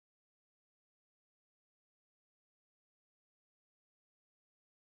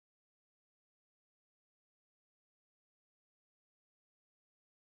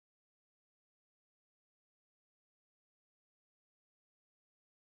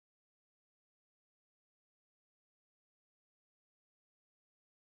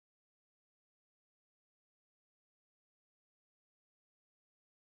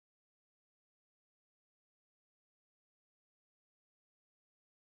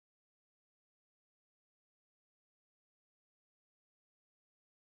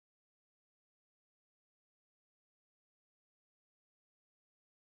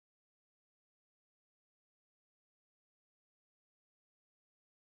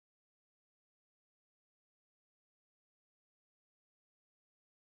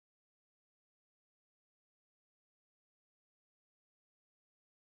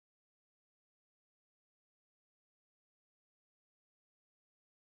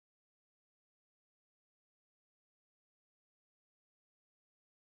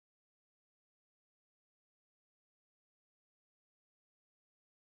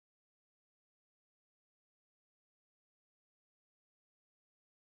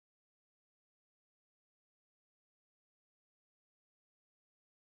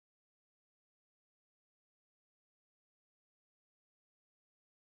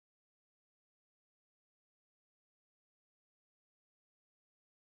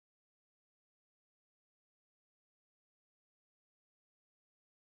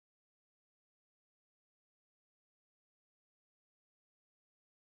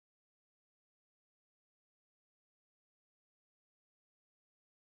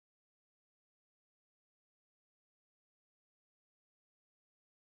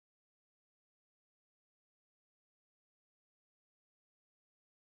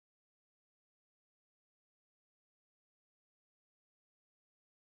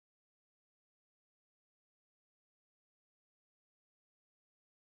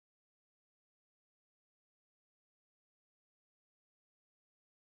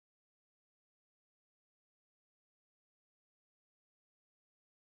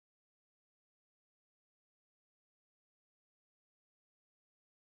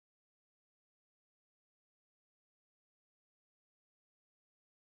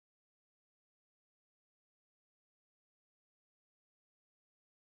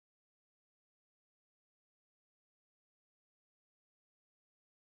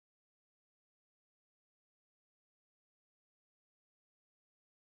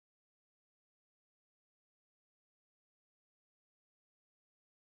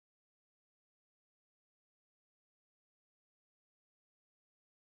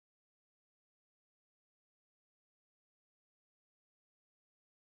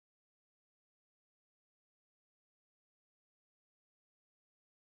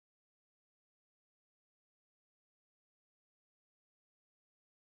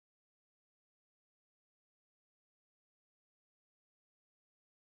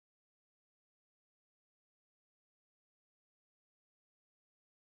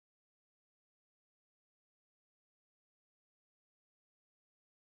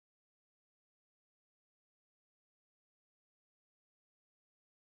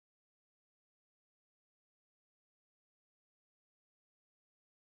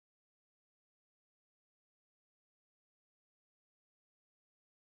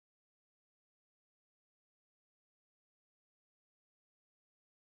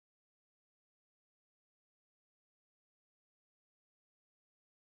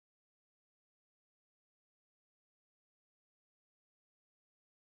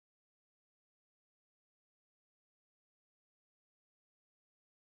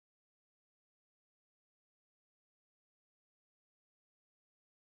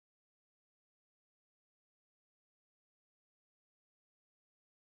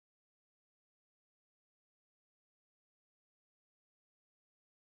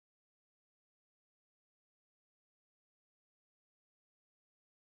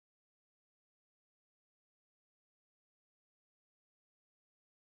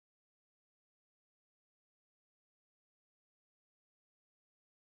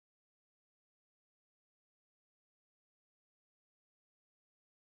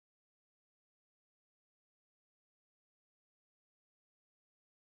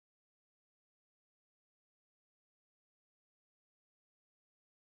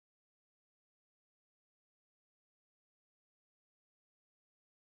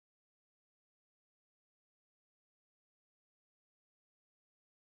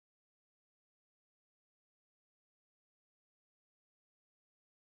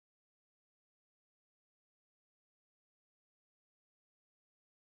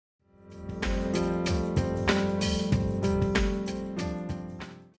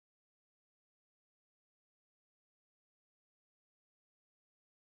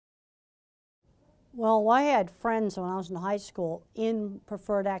Well, I had friends when I was in high school in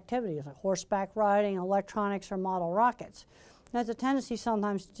preferred activities like horseback riding, electronics, or model rockets. There's a tendency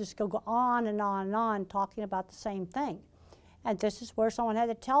sometimes to just go on and on and on talking about the same thing. And this is where someone had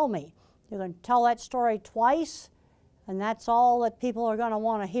to tell me, you're going to tell that story twice, and that's all that people are going to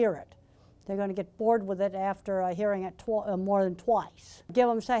want to hear it. They're going to get bored with it after hearing it more than twice. Give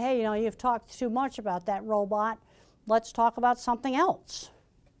them, say, hey, you know, you've talked too much about that robot. Let's talk about something else.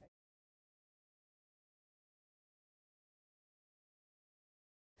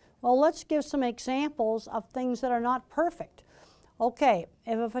 Well, let's give some examples of things that are not perfect. Okay,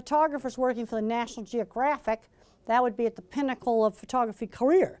 if a photographer's working for the National Geographic, that would be at the pinnacle of photography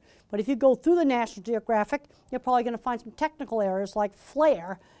career. But if you go through the National Geographic, you're probably going to find some technical errors like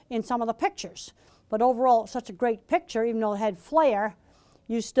flare in some of the pictures. But overall, it's such a great picture, even though it had flare,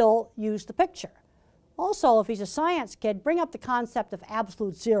 you still use the picture. Also, if he's a science kid, bring up the concept of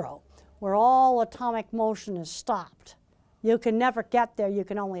absolute zero, where all atomic motion is stopped. You can never get there, you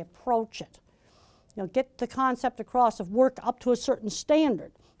can only approach it. You know, get the concept across of work up to a certain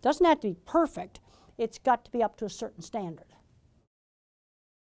standard. It doesn't have to be perfect, it's got to be up to a certain standard.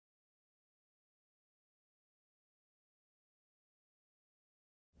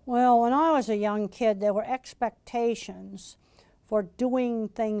 Well, when I was a young kid, there were expectations for doing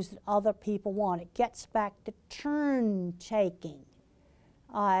things that other people want. It gets back to turn taking.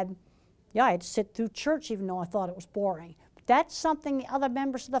 Yeah, I'd sit through church even though I thought it was boring. But that's something the other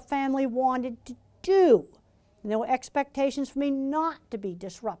members of the family wanted to do. And there were expectations for me not to be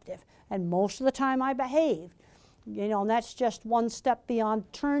disruptive. And most of the time I behaved. You know, and that's just one step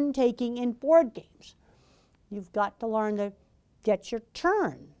beyond turn taking in board games. You've got to learn to get your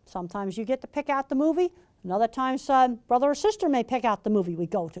turn. Sometimes you get to pick out the movie, and other times brother or sister may pick out the movie we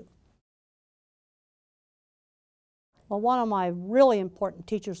go to. Well, one of my really important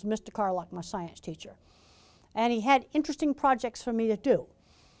teachers was Mr. Carluck, my science teacher. And he had interesting projects for me to do.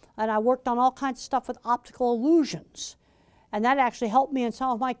 And I worked on all kinds of stuff with optical illusions. And that actually helped me in some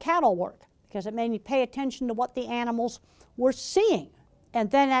of my cattle work, because it made me pay attention to what the animals were seeing.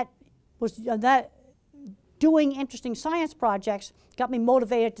 And then doing interesting science projects got me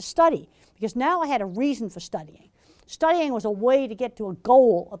motivated to study, because now I had a reason for studying. Studying was a way to get to a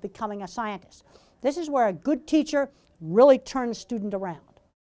goal of becoming a scientist. This is where a good teacher really turns a student around.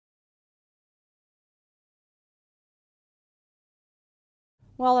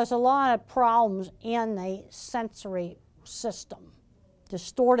 Well, there's a lot of problems in the sensory system.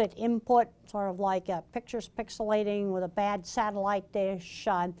 Distorted input, sort of like pictures pixelating with a bad satellite dish,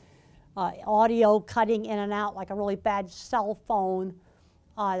 audio cutting in and out like a really bad cell phone.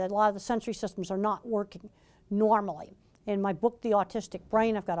 A lot of the sensory systems are not working normally. In my book, The Autistic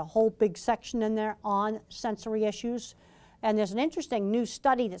Brain, I've got a whole big section in there on sensory issues. And there's an interesting new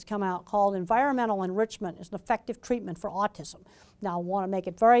study that's come out called Environmental Enrichment is an Effective Treatment for Autism. Now, I want to make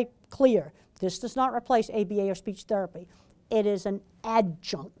it very clear, this does not replace ABA or speech therapy. It is an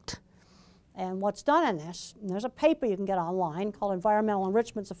adjunct. And what's done in this, and there's a paper you can get online called Environmental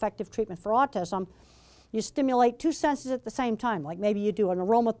Enrichment's Effective Treatment for Autism. You stimulate two senses at the same time, like maybe you do an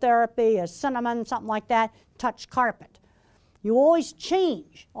aromatherapy, a cinnamon, something like that, touch carpet. You always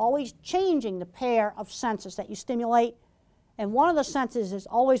changing the pair of senses that you stimulate. And one of the senses is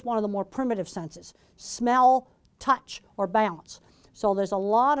always one of the more primitive senses, smell, touch, or balance. So there's a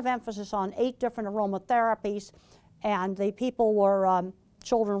lot of emphasis on 8 different aromatherapies, and the people were,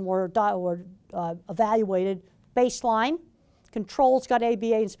 children were evaluated baseline. Controls got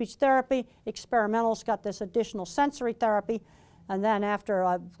ABA and speech therapy. Experimentals got this additional sensory therapy. And then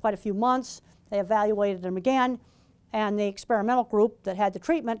after quite a few months, they evaluated them again. And the experimental group that had the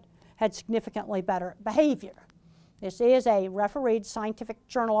treatment had significantly better behavior. This is a refereed scientific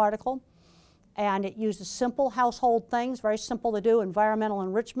journal article. And it uses simple household things, very simple to do. Environmental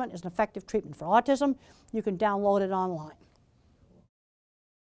enrichment is an effective treatment for autism. You can download it online.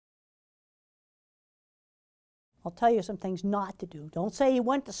 I'll tell you some things not to do. Don't say he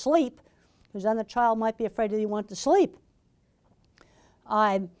went to sleep, because then the child might be afraid that he went to sleep.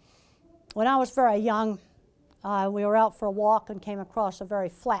 When I was very young, we were out for a walk and came across a very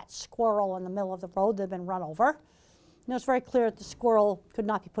flat squirrel in the middle of the road that had been run over. And it was very clear that the squirrel could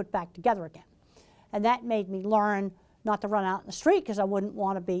not be put back together again. And that made me learn not to run out in the street, because I wouldn't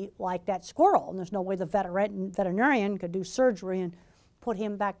want to be like that squirrel. And there's no way the veterinarian could do surgery and put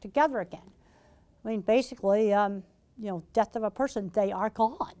him back together again. I mean, basically, you know, death of a person, they are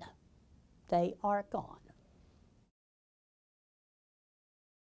gone. They are gone.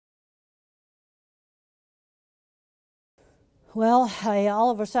 Well,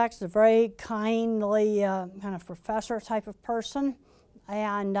 Oliver Sacks is a very kindly kind of professor type of person.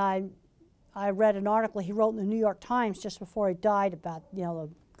 And I read an article he wrote in the New York Times just before he died about,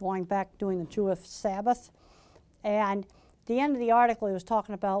 going back doing the Jewish Sabbath. And at the end of the article he was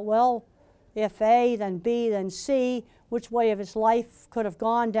talking about, well, if A, then B, then C, which way of his life could have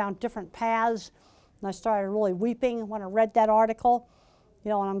gone down different paths. And I started really weeping when I read that article,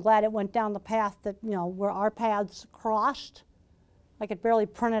 and I'm glad it went down the path that, where our paths crossed. I could barely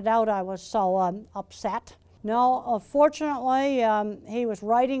print it out, I was so upset. No, fortunately, he was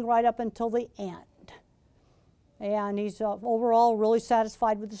writing right up until the end. And he's overall really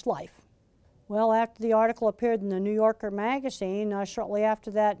satisfied with his life. Well, after the article appeared in the New Yorker magazine, shortly after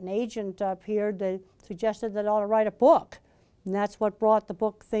that, an agent appeared that suggested that I ought to write a book. And that's what brought the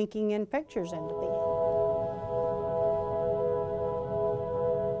book Thinking in Pictures into being.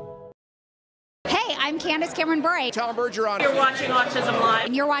 Hey, I'm Candace Cameron Bray. Tom Bergeron. You're watching Autism Live.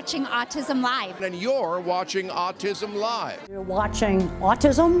 And you're watching Autism Live. And you're watching Autism Live. You're watching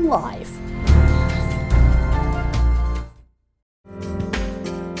Autism Live.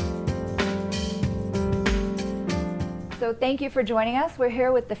 So thank you for joining us. We're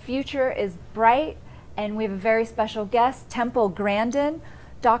here with The Future is Bright, and we have a very special guest, Temple Grandin.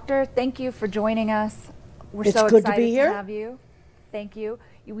 Doctor, thank you for joining us. We're so good excited to be here. have you. Thank you.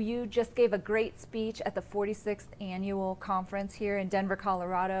 You just gave a great speech at the 46th annual conference here in Denver,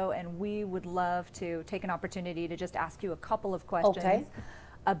 Colorado, and we would love to take an opportunity to just ask you a couple of questions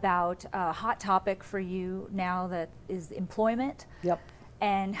about a hot topic for you now that is employment. Yep.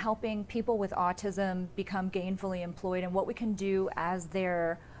 And helping people with autism become gainfully employed, and what we can do as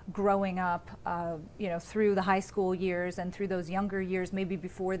they're growing up, through the high school years and through those younger years, maybe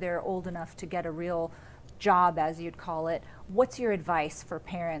before they're old enough to get a real job, as you'd call it. What's your advice for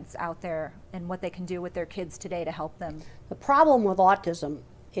parents out there and what they can do with their kids today to help them? The problem with autism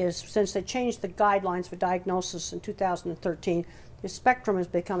is, since they changed the guidelines for diagnosis in 2013, the spectrum has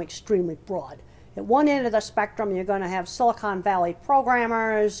become extremely broad. At one end of the spectrum, you're going to have Silicon Valley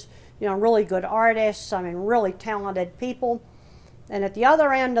programmers, really good artists, really talented people. And at the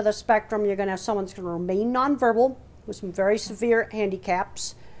other end of the spectrum, you're going to have someone that's going to remain nonverbal with some very severe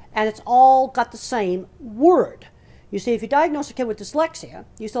handicaps, and it's all got the same word. You see, if you diagnose a kid with dyslexia,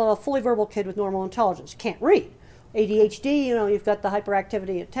 you still have a fully verbal kid with normal intelligence, can't read. ADHD, you've got the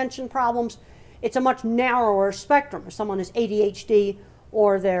hyperactivity attention problems. It's a much narrower spectrum. If someone has ADHD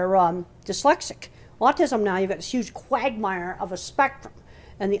or they're dyslexic. Autism now, you've got this huge quagmire of a spectrum.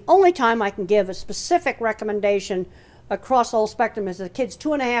 And the only time I can give a specific recommendation across the whole spectrum is that a kid's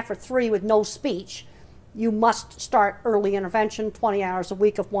 2.5 or 3 with no speech. You must start early intervention, 20 hours a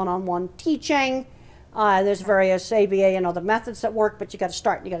week of one-on-one teaching. There's various ABA and other methods that work, but you got to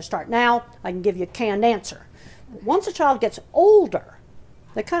start, and you got to start now. I can give you a canned answer. But once a child gets older,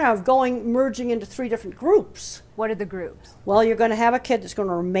 they're kind of merging into 3 different groups. What are the groups? Well, you're going to have a kid that's going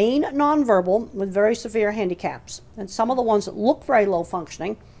to remain nonverbal with very severe handicaps. And some of the ones that look very low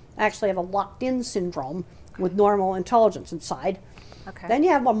functioning actually have a locked-in syndrome with normal intelligence inside. Okay. Then you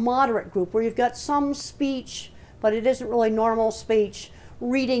have a moderate group where you've got some speech, but it isn't really normal speech.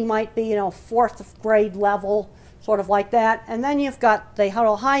 Reading might be, 4th grade level, sort of like that. And then you've got the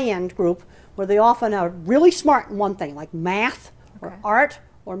high-end group where they often are really smart in one thing, like math, or art,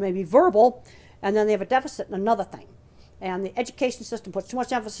 or maybe verbal, and then they have a deficit in another thing. And the education system puts too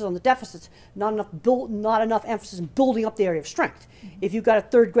much emphasis on the deficits, not enough emphasis in building up the area of strength. If you've got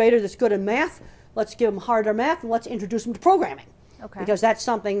a 3rd grader that's good in math, let's give them harder math and let's introduce them to programming. Because that's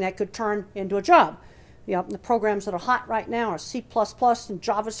something that could turn into a job. The programs that are hot right now are C++ and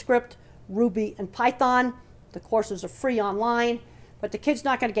JavaScript, Ruby and Python. The courses are free online, but the kid's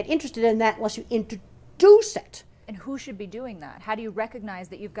not going to get interested in that unless you introduce it. And who should be doing that? How do you recognize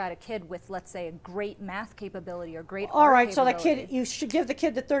that you've got a kid with, let's say, a great math capability or great art capability? So the kid, you should give the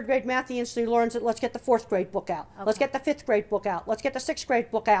kid the 3rd grade math. He instantly learns it. Let's get the 4th grade book out. Let's get the 5th grade book out. Let's get the 6th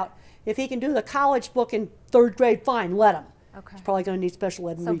grade book out. If he can do the college book in 3rd grade, fine, let him. He's probably going to need special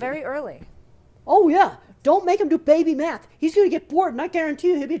ed. So very early. Oh yeah. Don't make him do baby math. He's going to get bored, and I guarantee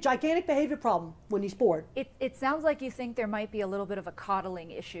you he'll be a gigantic behavior problem when he's bored. It sounds like you think there might be a little bit of a coddling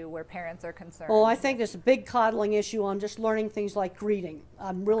issue where parents are concerned. Oh, I think there's a big coddling issue on just learning things like greeting.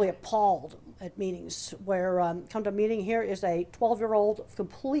 I'm really appalled at meetings where, come to a meeting, here is a 12-year-old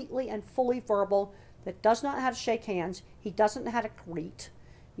completely and fully verbal that does not know how to shake hands. He doesn't know how to greet.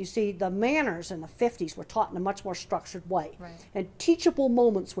 You see, the manners in the 50s were taught in a much more structured way. And teachable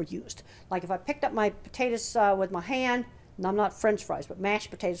moments were used. Like if I picked up my potatoes with my hand, and I'm not French fries, but mashed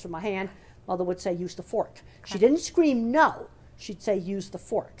potatoes with my hand, Mother would say, use the fork. She didn't scream no. She'd say, use the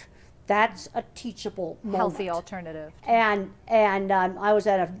fork. That's a teachable moment. Healthy alternative. And I was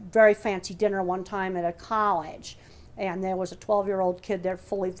at a very fancy dinner one time at a college, and there was a 12-year-old kid there,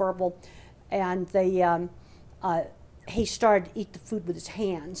 fully verbal. and he started to eat the food with his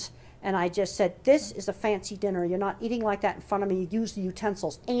hands. And I just said, this is a fancy dinner. You're not eating like that in front of me. You use the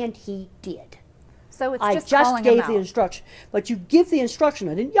utensils. And he did. So it's I just just calling him gave the out. instruction. But you give the instruction.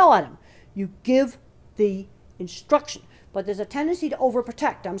 I didn't yell at him. You give the instruction. But there's a tendency to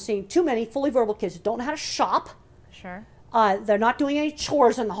overprotect. I'm seeing too many fully verbal kids who don't know how to shop. Sure. They're not doing any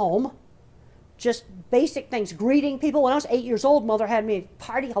chores in the home. Just basic things. Greeting people. When I was 8 years old, Mother had me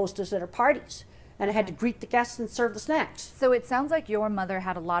party hostess at her parties. And I had to greet the guests and serve the snacks. So it sounds like your mother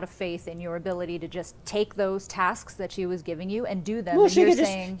had a lot of faith in your ability to just take those tasks that she was giving you and do them. Well,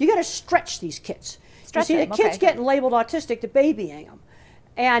 and you got to stretch these kids. Stretch you see, them, the kids okay. getting labeled autistic, the babying them.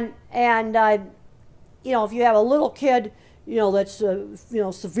 And you know, if you have a little kid, you know, that's, you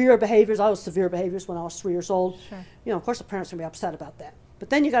know, severe behaviors. I was severe behaviors when I was 3 years old. Sure. You know, of course the parents are going to be upset about that. But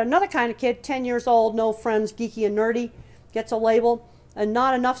then you got another kind of kid, 10 years old, no friends, geeky and nerdy, gets a label, and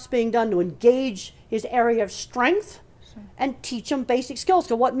not enough's being done to engage his area of strength and teach him basic skills.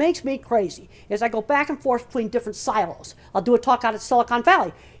 Because what makes me crazy is I go back and forth between different silos. I'll do a talk out at Silicon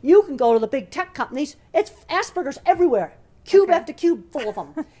Valley. You can go to the big tech companies. It's Asperger's everywhere. Cube after cube full of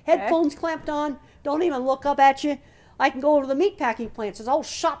them. Headphones clamped on, don't even look up at you. I can go over to the meatpacking plants. There's a whole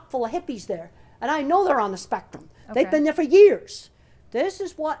shop full of hippies there. And I know they're on the spectrum. They've been there for years. This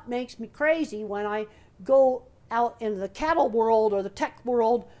is what makes me crazy when I go out into the cattle world or the tech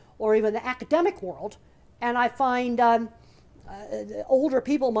world or even the academic world, and I find older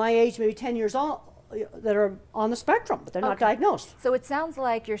people my age, maybe 10 years old, that are on the spectrum, but they're not diagnosed. So it sounds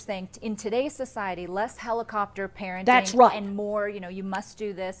like you're saying in today's society, less helicopter parenting. That's right. And more, you know, you must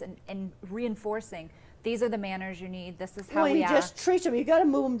do this, and reinforcing these are the manners you need. This is how Well, we you act. just treat them. You got to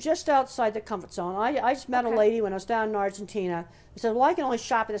move them just outside the comfort zone. I just met a lady when I was down in Argentina. I said, well, I can only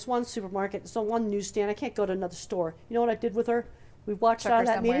shop at this one supermarket, this one newsstand. I can't go to another store. You know what I did with her? We watched out of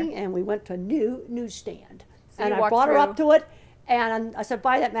that meeting, and we went to a new newsstand. So and I brought her up to it, and I said,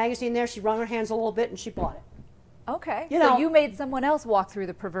 buy that magazine there. She wrung her hands a little bit, and she bought it. Okay. You so know, you made someone else walk through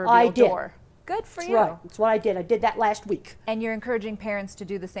the proverbial I did. door. Good for That's you. right. That's what I did. I did that last week. And you're encouraging parents to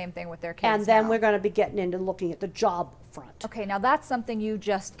do the same thing with their kids And then now. we're going to be getting into looking at the job front. Okay, now that's something you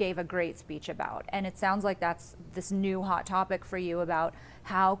just gave a great speech about, and it sounds like that's this new hot topic for you about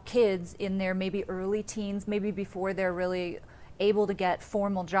how kids in their maybe early teens, maybe before they're really able to get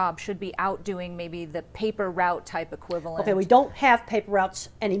formal jobs, should be out doing maybe the paper route type equivalent. Okay, we don't have paper routes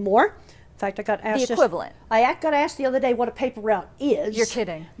anymore. In fact, I got asked The equivalent. I got asked the other day what a paper route is. You're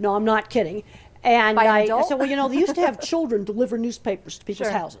kidding. No, I'm not kidding. And By an I adult? said, well, you know, they used to have children deliver newspapers to people's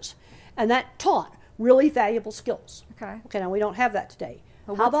Sure. houses. And that taught really valuable skills. Okay. Okay, now we don't have that today.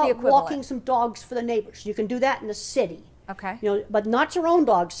 But How what's the about equivalent? walking some dogs for the neighbors? You can do that in the city. Okay. You know, but not your own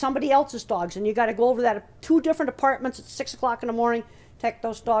dogs, somebody else's dogs. And you got to go over that at 2 different apartments at 6 o'clock in the morning, take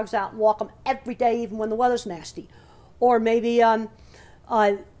those dogs out and walk them every day, even when the weather's nasty. Or maybe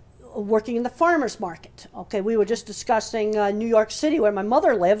working in the farmer's market. Okay, we were just discussing New York City, where my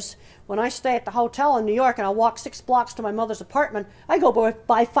mother lives. When I stay at the hotel in New York and I walk 6 blocks to my mother's apartment, I go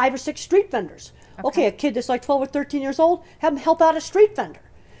by 5 or 6 street vendors. Okay, a kid that's like 12 or 13 years old, have them help out a street vendor.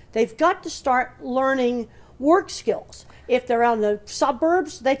 They've got to start learning work skills. If they're out in the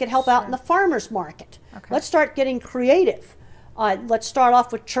suburbs, they can help out in the farmer's market. Okay. Let's start getting creative. Let's start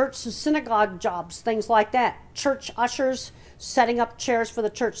off with church and synagogue jobs, things like that. Church ushers, setting up chairs for the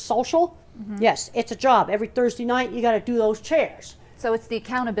church social. Yes, it's a job. Every Thursday night, you got to do those chairs. So it's the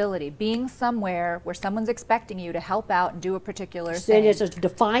accountability, being somewhere where someone's expecting you to help out and do a particular Then thing. it's a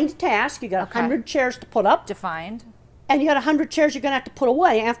defined task. You got 100 chairs to put up, Defined. and you got 100 chairs you're going to have to put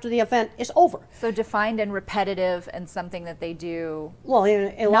away after the event is over. So defined and repetitive, and something that they do. Well,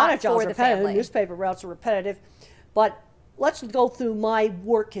 a lot Not of jobs for are the repetitive. family. Newspaper routes are repetitive, but let's go through my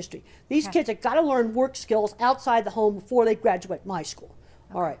work history. These kids have got to learn work skills outside the home before they graduate my school.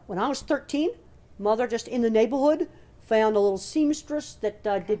 All right, when I was 13, mother just in the neighborhood found a little seamstress that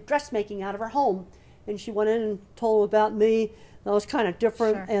did dressmaking out of her home, and she went in and told about me. I was kind of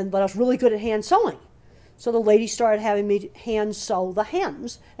different, but I was really good at hand sewing. So the lady started having me hand sew the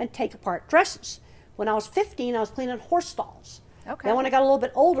hems and take apart dresses. When I was 15, I was cleaning horse stalls. Okay. Then when I got a little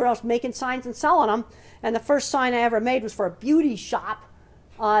bit older, I was making signs and selling them. And the first sign I ever made was for a beauty shop.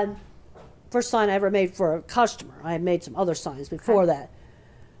 First sign I ever made for a customer. I had made some other signs before that.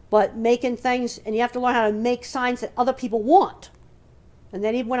 But making things, and you have to learn how to make signs that other people want. And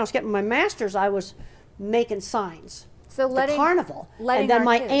then even when I was getting my master's, I was making signs. So The carnival. And then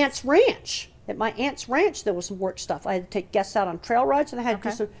my aunt's ranch. At my aunt's ranch, there was some work stuff. I had to take guests out on trail rides, and I had to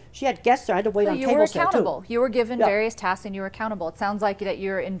do some, she had guests there. I had to wait So on you were tables there, too. accountable. You were given Yeah. various tasks and you were accountable. It sounds like that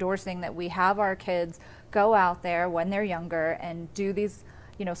you're endorsing that we have our kids go out there when they're younger and do these,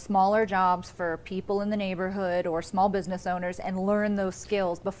 you know, smaller jobs for people in the neighborhood or small business owners and learn those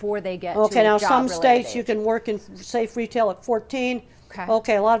skills before they get to a Okay, now some job-related states you age. can work in safe retail at 14. Okay.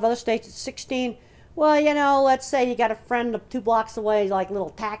 Okay, a lot of other states at 16. Well, you know, let's say you got a friend 2 blocks away, like a little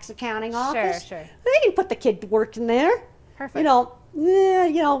tax accounting office. Sure. They can put the kid to work in there. Perfect. You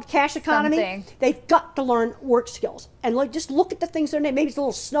know, cash economy. Something. They've got to learn work skills. And just look at the things they're maybe it's a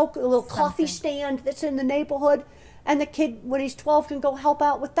little coffee stand that's in the neighborhood, and the kid, when he's 12, can go help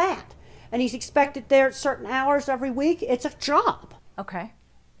out with that. And he's expected there at certain hours every week. It's a job. Okay.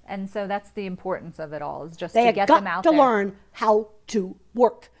 And so that's the importance of it all, is just They to get have them out got to there. learn how to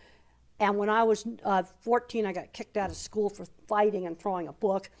work. And when I was 14, I got kicked out of school for fighting and throwing a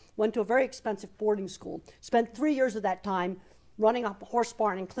book. Went to a very expensive boarding school. Spent 3 years of that time running up a horse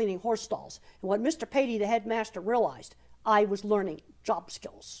barn and cleaning horse stalls. And what Mr. Patey, the headmaster, realized, I was learning job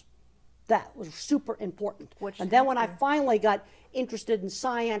skills. That was super important. Which and then when I finally got interested in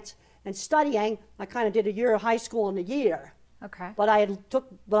science and studying, I kind of did a year of high school in a year. Okay. But I had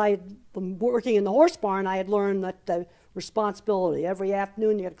been working in the horse barn. I had learned that the responsibility every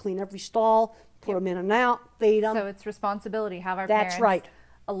afternoon you got to clean every stall, put them in and out, feed them. So it's responsibility. Have our That's parents right.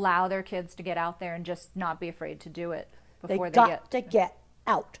 allow their kids to get out there and just not be afraid to do it before They got to get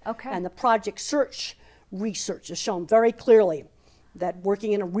out. Okay. And the Project Search research has shown very clearly that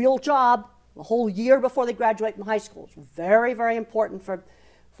working in a real job a whole year before they graduate from high school is very, very important for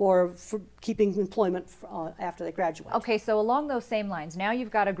keeping employment after they graduate. Okay, so along those same lines, now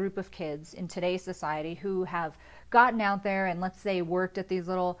you've got a group of kids in today's society who have gotten out there and, let's say, worked at these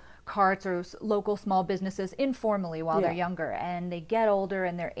little carts or local small businesses informally while they're younger, and they get older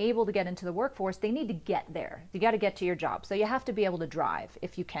and they're able to get into the workforce. They need to get there. You got to get to your job. So you have to be able to drive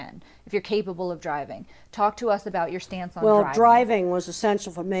if you can, if you're capable of driving. Talk to us about your stance on driving. Well, driving was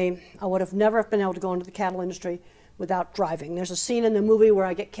essential for me. I would have never been able to go into the cattle industry without driving. There's a scene in the movie where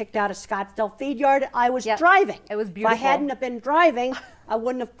I get kicked out of Scottsdale Feed Yard. I was driving. It was beautiful. If I hadn't have been driving, I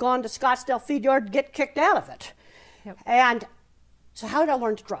wouldn't have gone to Scottsdale Feed Yard to get kicked out of it. Yep. And so how did I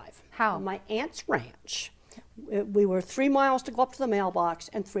learn to drive? How? On my aunt's ranch. We were 3 miles to go up to the mailbox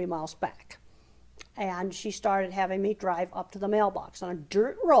and 3 miles back. And she started having me drive up to the mailbox on a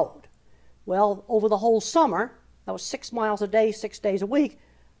dirt road. Well, over the whole summer, that was 6 miles a day, 6 days a week,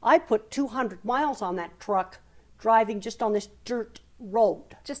 I put 200 miles on that truck driving just on this dirt road.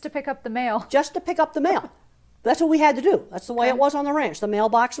 Just to pick up the mail. Just to pick up the mail. That's what we had to do. That's the way it was on the ranch. The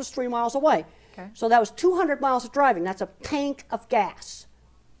mailbox was 3 miles away. Okay. So that was 200 miles of driving. That's a tank of gas.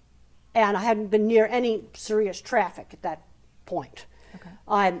 And I hadn't been near any serious traffic at that point. Okay.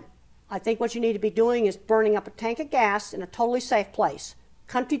 I think what you need to be doing is burning up a tank of gas in a totally safe place.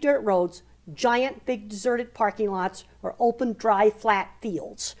 Country dirt roads, giant big deserted parking lots, or open dry flat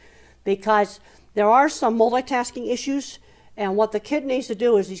fields. Because there are some multitasking issues, and what the kid needs to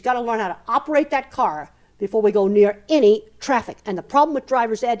do is he's got to learn how to operate that car before we go near any traffic. And the problem with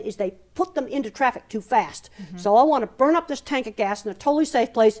driver's ed is they put them into traffic too fast. So I want to burn up this tank of gas in a totally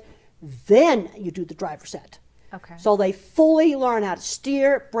safe place, then you do the driver's ed. Okay. So they fully learn how to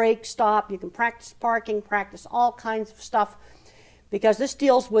steer, brake, stop. You can practice parking, practice all kinds of stuff, because this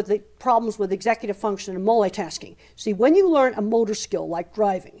deals with the problems with executive function and multitasking. See, when you learn a motor skill like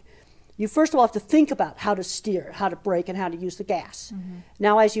driving, you first of all have to think about how to steer, how to brake, and how to use the gas.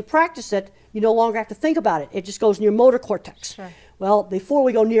 Now, as you practice it, you no longer have to think about it. It just goes in your motor cortex. Sure. Well, before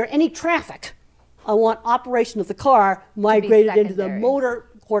we go near any traffic, I want operation of the car migrated into the secondary. motor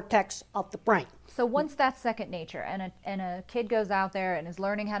cortex of the brain. So once that's second nature, and a kid goes out there and is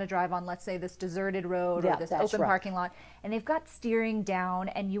learning how to drive on, let's say, this deserted road or this that's open right. parking lot, and they've got steering down,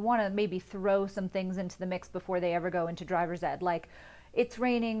 and you want to maybe throw some things into the mix before they ever go into driver's ed, like it's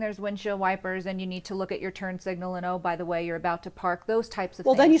raining, there's windshield wipers, and you need to look at your turn signal, and oh, by the way, you're about to park, those types of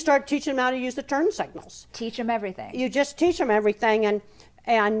Well, things. then you start teaching them how to use the turn signals. Teach them everything. You just teach them everything, and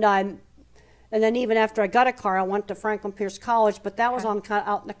then even after I got a car, I went to Franklin Pierce College, but that was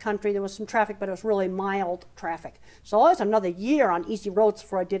out in the country. There was some traffic, but it was really mild traffic. So I was another year on easy roads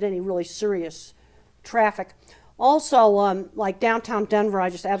before I did any really serious traffic. Also, like downtown Denver, I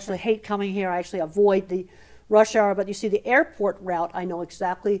just absolutely hate coming here. I actually avoid the rush hour, but you see the airport route, I know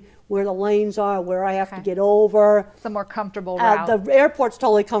exactly where the lanes are, where I have to get over. It's a more comfortable route. The airport's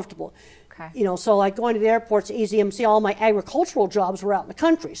totally comfortable. Okay. You know, so like going to the airport's easy. And see, all my agricultural jobs were out in the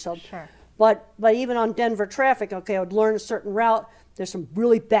country. So, Sure. but even on Denver traffic, okay, I would learn a certain route. There's some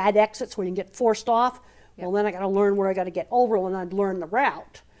really bad exits where you can get forced off. Well, then I got to learn where I got to get over when I'd learn the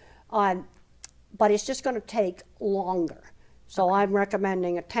route. But it's just going to take longer. So I'm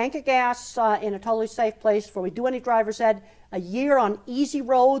recommending a tank of gas in a totally safe place before we do any driver's ed, a year on easy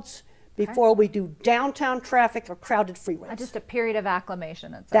roads before we do downtown traffic or crowded freeways. Just a period of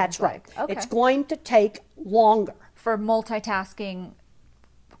acclimation, it sounds That's right. like. Okay. It's going to take longer. For multitasking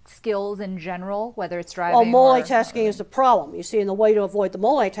skills in general, whether it's driving Well, multitasking is the problem. You see, and the way to avoid the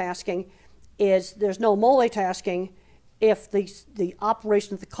multitasking is there's no multitasking if the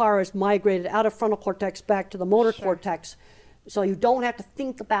operation of the car is migrated out of frontal cortex back to the motor cortex, so you don't have to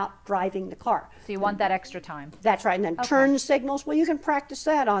think about driving the car. So you want that extra time. That's right. And then turn signals, well, you can practice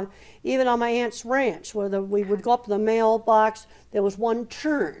that even on my aunt's ranch, where we would go up to the mailbox. There was one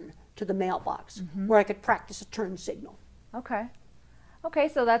turn to the mailbox where I could practice a turn signal. Okay. Okay,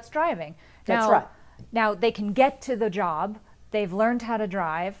 so that's driving. That's right. Now they can get to the job. They've learned how to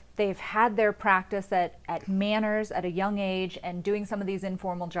drive. They've had their practice at manners at a young age and doing some of these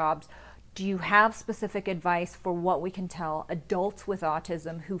informal jobs. Do you have specific advice for what we can tell adults with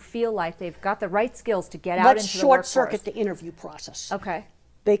autism who feel like they've got the right skills to get out into the workforce? Let's short-circuit the interview process. Okay.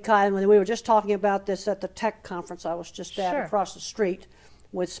 Because when we were just talking about this at the tech conference I was just at across the street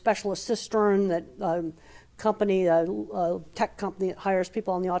with Specialist Cistern, that company, tech company that hires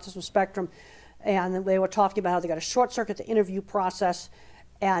people on the autism spectrum, and they were talking about how they got to short-circuit the interview process,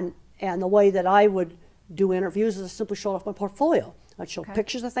 and the way that I would do interviews is to simply show off my portfolio. I'd show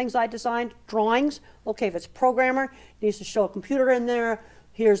pictures of things I designed, drawings. Okay, if it's a programmer, it needs to show a computer in there.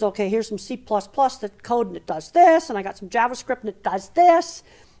 Here's some C++ that code and it does this, and I got some JavaScript and it does this,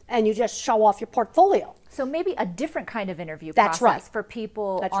 and you just show off your portfolio. So maybe a different kind of interview That's process right. for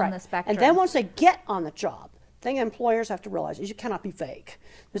people That's on right. the spectrum. And then once they get on the job, the thing employers have to realize is you cannot be vague.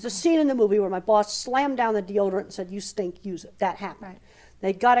 There's a scene in the movie where my boss slammed down the deodorant and said, "You stink, use it." That happened. Right.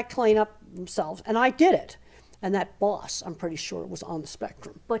 They got to clean up themselves, and I did it. And that boss, I'm pretty sure, was on the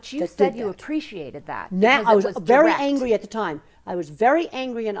spectrum. But you said you appreciated that. Now, I was very direct. angry at the time. I was very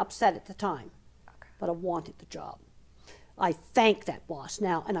angry and upset at the time, but I wanted the job. I thank that boss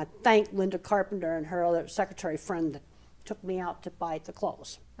now, and I thank Linda Carpenter and her other secretary friend that took me out to buy the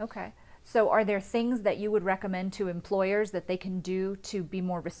clothes. Okay. So are there things that you would recommend to employers that they can do to be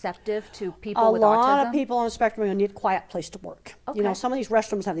more receptive to people with autism? A lot of people on the spectrum are going to need a quiet place to work. Okay. You know, some of these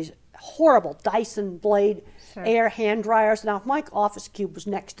restrooms have these horrible Dyson blade air hand dryers. Now, if my office cube was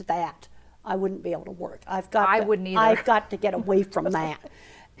next to that, I wouldn't be able to work. I wouldn't either. I've got to get away from that.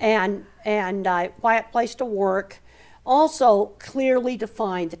 And quiet place to work. Also, clearly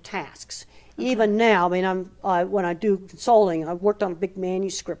define the tasks. Even now, I mean, when I do consulting, I've worked on a big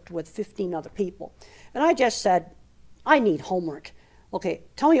manuscript with 15 other people. And I just said, I need homework. Okay,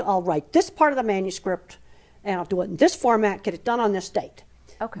 tell me I'll write this part of the manuscript, and I'll do it in this format, get it done on this date.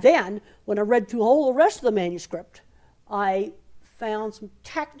 Okay. Then, when I read through all the rest of the manuscript, I found some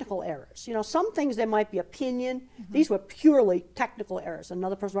technical errors. You know, some things there might be opinion. These were purely technical errors.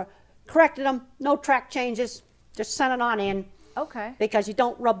 Another person corrected them, no track changes, just sent it on in. Okay. Because you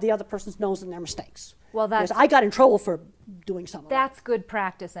don't rub the other person's nose in their mistakes. Well, because I got in trouble for doing some of that. That's good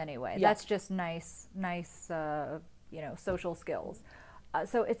practice anyway. Yeah. That's just nice, you know, social skills.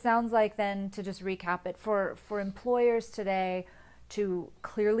 So it sounds like then, to just recap it, for employers today to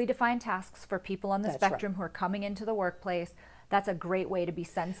clearly define tasks for people on the spectrum who are coming into the workplace, that's a great way to be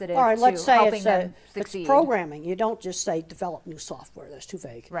sensitive to helping them succeed. It's programming. You don't just say develop new software. That's too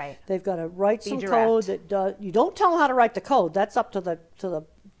vague. Right. They've got to write some code that does. You don't tell them how to write the code. That's up to the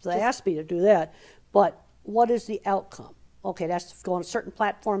ASPE to do that. But what is the outcome? Okay, that's to go on a certain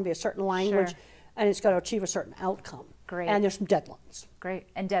platform, be a certain language, and it's got to achieve a certain outcome. Great. And there's some deadlines. Great.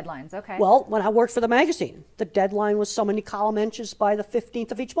 And deadlines. Okay. Well, when I worked for the magazine, the deadline was so many column inches by the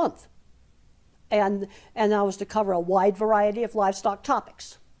 15th of each month. And that was to cover a wide variety of livestock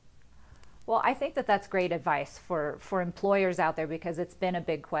topics. Well, I think that that's great advice for employers out there, because it's been a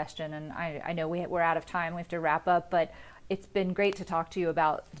big question, and I know we're out of time. We have to wrap up, but it's been great to talk to you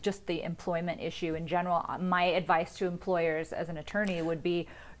about just the employment issue in general. My advice to employers as an attorney would be,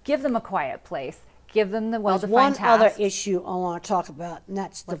 give them a quiet place. Give them the well-defined tasks. There's one other issue I want to talk about, and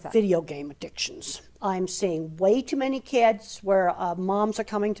that's the video game addictions. I'm seeing way too many kids where moms are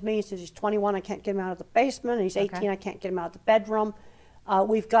coming to me and says, he's 21, I can't get him out of the basement, and he's 18, I can't get him out of the bedroom.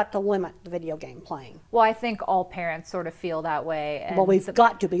 We've got to limit the video game playing. Well, I think all parents sort of feel that way. And well, we've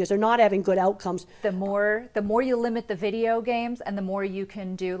got to, because they're not having good outcomes. The more you limit the video games, and the more you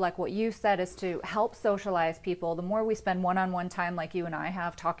can do, like what you said, is to help socialize people. The more we spend one-on-one time, like you and I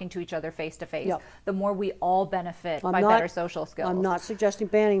have, talking to each other face to face, the more we all benefit by better social skills. I'm not suggesting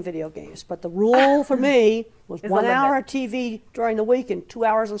banning video games, but the rule for me was 1 hour of TV during the week and 2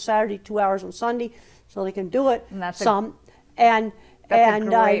 hours on Saturday, 2 hours on Sunday, so they can do it. And that's That's a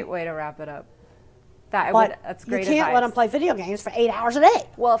great way to wrap it up. That's great advice. You can't let them play video games for 8 hours a day.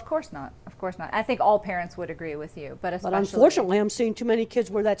 Well, of course not. Of course not. I think all parents would agree with you, but especially. But unfortunately, I'm seeing too many kids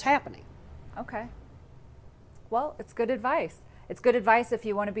where that's happening. Okay. Well, it's good advice. It's good advice if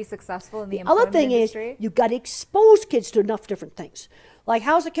you want to be successful in the employment other thing industry. is, you've got to expose kids to enough different things. Like,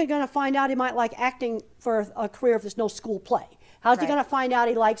 how's a kid going to find out he might like acting for a career if there's no school play? How's he going to find out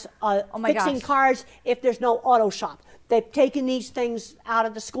he likes fixing cars if there's no auto shop? They've taken these things out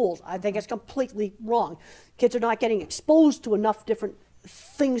of the schools. I think it's completely wrong. Kids are not getting exposed to enough different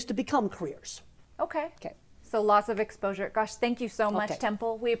things to become careers. Okay. So lots of exposure. Gosh, thank you so much,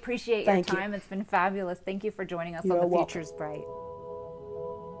 Temple. We appreciate your time. It's been fabulous. Thank you for joining us on The Future's Bright.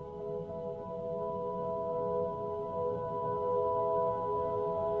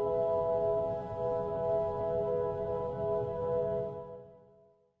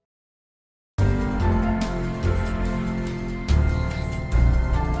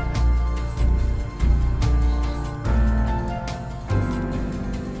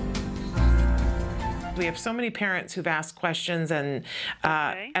 We have so many parents who've asked questions, and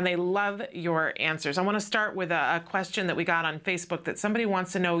they love your answers. I want to start with a question that we got on Facebook that somebody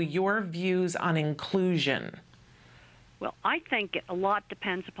wants to know your views on inclusion. Well, I think a lot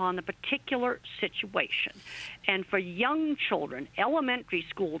depends upon the particular situation. And for young children, elementary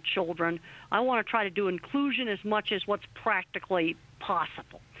school children, I want to try to do inclusion as much as what's practically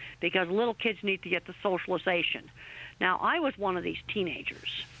possible, because little kids need to get the socialization. Now, I was one of these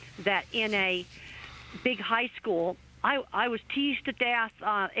teenagers that in a big high school, I was teased to death.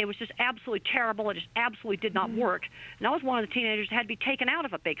 It was just absolutely terrible. It just absolutely did not work. And I was one of the teenagers that had to be taken out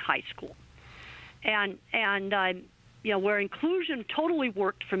of a big high school. And you know, where inclusion totally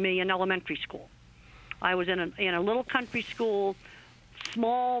worked for me in elementary school. I was in a little country school,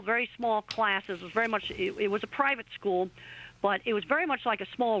 small, very small classes. It was very much, it was a private school, but it was very much like a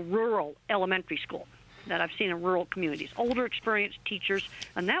small rural elementary school that I've seen in rural communities. Older, experienced teachers,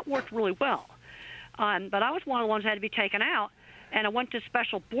 and that worked really well. But I was one of the ones that had to be taken out, and I went to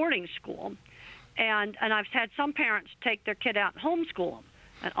special boarding school, and I've had some parents take their kid out and homeschool them.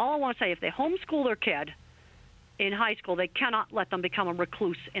 And all I want to say, if they homeschool their kid in high school, they cannot let them become a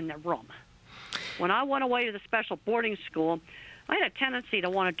recluse in their room. When I went away to the special boarding school, I had a tendency to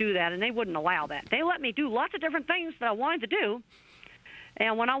want to do that, and they wouldn't allow that. They let me do lots of different things that I wanted to do,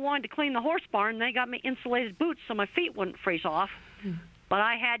 and when I wanted to clean the horse barn, they got me insulated boots so my feet wouldn't freeze off, but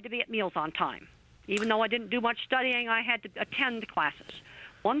I had to be at meals on time. Even though I didn't do much studying, I had to attend classes.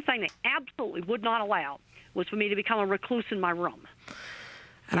 One thing they absolutely would not allow was for me to become a recluse in my room.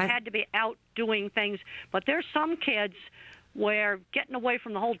 I had to be out doing things. But there's some kids where getting away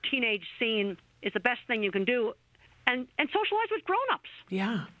from the whole teenage scene is the best thing you can do, and socialize with grown-ups.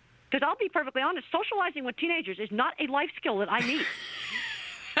 Yeah. Because I'll be perfectly honest, socializing with teenagers is not a life skill that I need.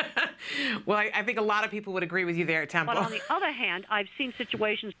 Well, I think a lot of people would agree with you there, Temple. But on the other hand, I've seen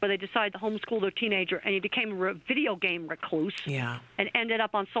situations where they decide to homeschool their teenager, and he became a video game recluse, and ended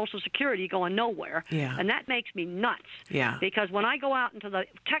up on Social Security going nowhere. And that makes me nuts. Because when I go out into the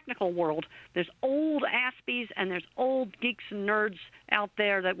technical world, there's old Aspies and there's old geeks and nerds out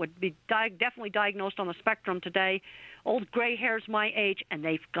there that would be definitely diagnosed on the spectrum today. Old gray hairs my age, and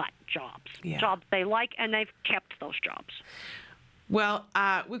they've got jobs. Jobs they like, and they've kept those jobs. Well,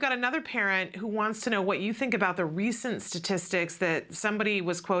 we've got another parent who wants to know what you think about the recent statistics that somebody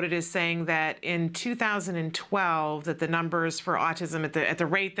was quoted as saying that in 2012 that the numbers for autism at the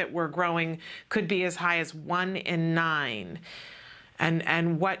rate that we're growing could be as high as 1 in 9.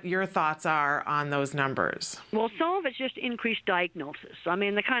 And what your thoughts are on those numbers. Well, some of it's just increased diagnosis. I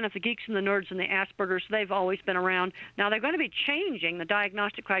mean, the geeks and the nerds and the Asperger's, they've always been around. Now, they're going to be changing the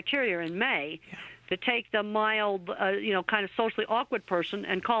diagnostic criteria in May to take the mild, kind of socially awkward person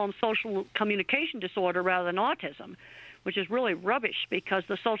and call them social communication disorder rather than autism, which is really rubbish because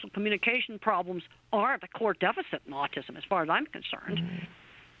the social communication problems are the core deficit in autism as far as I'm concerned.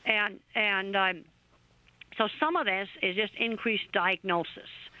 So some of this is just increased diagnosis.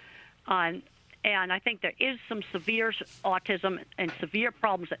 And I think there is some severe autism and severe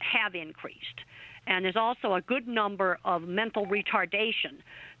problems that have increased. And there's also a good number of mental retardation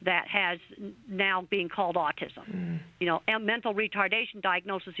that has now being called autism. And mental retardation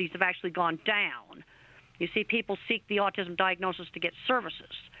diagnoses have actually gone down. You see, people seek the autism diagnosis to get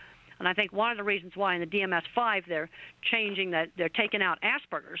services. And I think one of the reasons why in the DMS-5 they're changing that, they're taking out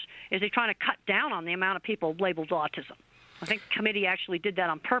Asperger's, is they're trying to cut down on the amount of people labeled autism. I think the committee actually did that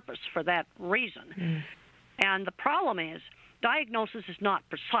on purpose for that reason. And the problem is diagnosis is not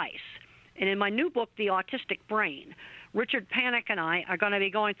precise. And in my new book, The Autistic Brain, Richard Panik and I are going to be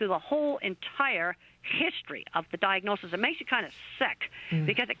going through the whole entire history of the diagnosis. It makes you kind of sick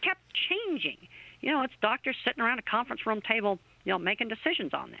because it kept changing. It's doctors sitting around a conference room table making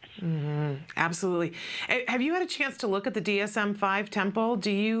decisions on this. Mm-hmm. Absolutely. Have you had a chance to look at the DSM-5 temple?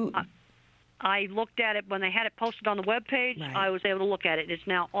 Do you? I looked at it when they had it posted on the webpage. Right. I was able to look at it. It's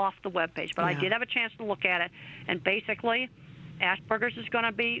now off the webpage, but I Yeah. did have a chance to look at it. And basically, Asperger's is going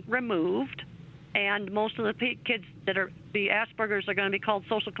to be removed, and most of the kids that are the Asperger's are going to be called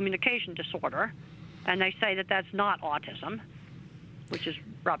social communication disorder, and they say that that's not autism, which is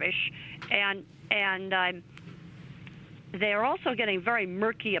rubbish. And they're also getting very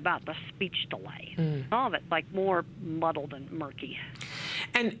murky about the speech delay. All of it like more muddled and murky.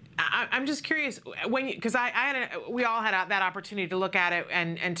 And I'm just curious, because we all had that opportunity to look at it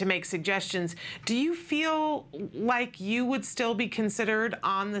and to make suggestions. Do you feel like you would still be considered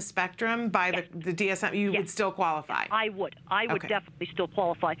on the spectrum by the DSM? You would still qualify? I would. I would definitely still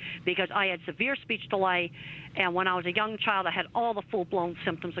qualify because I had severe speech delay, and when I was a young child, I had all the full-blown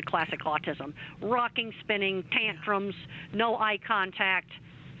symptoms of classic autism: rocking, spinning, tantrums, no eye contact,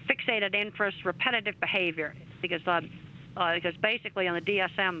 fixated interest, repetitive behavior. Because basically on the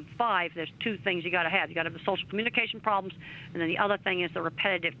DSM-5, there's two things you got to have. You got to have the social communication problems, and then the other thing is the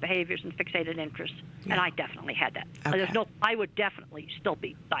repetitive behaviors and fixated interests. Yeah. And I definitely had that. Okay. I would definitely still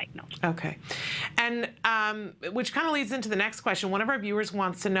be diagnosed. Okay. And which kind of leads into the next question. One of our viewers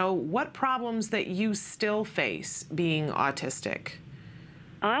wants to know what problems that you still face being autistic.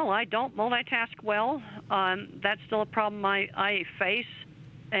 Well, I don't multitask well. That's still a problem I face.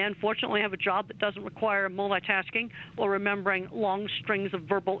 And fortunately, I have a job that doesn't require multitasking or remembering long strings of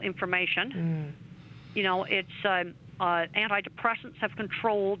verbal information. It's antidepressants have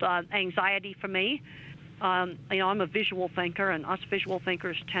controlled anxiety for me. I'm a visual thinker, and us visual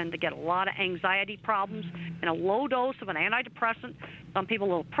thinkers tend to get a lot of anxiety problems. And a low dose of an antidepressant, some people a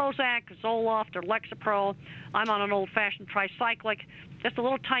little Prozac, Zoloft, or Lexapro. I'm on an old-fashioned tricyclic. Just a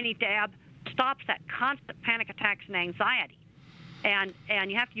little tiny dab stops that constant panic attacks and anxiety. And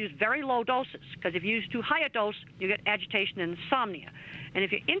you have to use very low doses, because if you use too high a dose, you get agitation and insomnia. And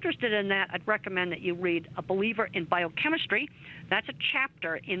if you're interested in that, I'd recommend that you read A Believer in Biochemistry. That's a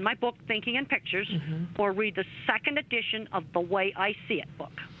chapter in my book, Thinking in Pictures, or read the second edition of The Way I See It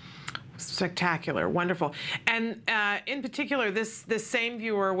book. Spectacular, wonderful. And in particular, this same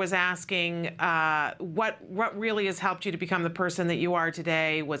viewer was asking what really has helped you to become the person that you are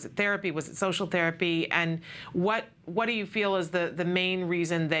today. Was it therapy? Was it social therapy? And what do you feel is the main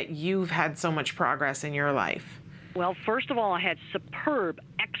reason that you've had so much progress in your life? Well, first of all, I had superb,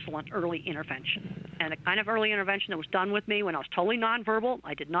 excellent early intervention, and a kind of early intervention that was done with me when I was totally nonverbal.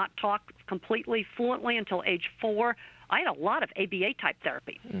 I did not talk completely fluently until age 4. I had a lot of ABA-type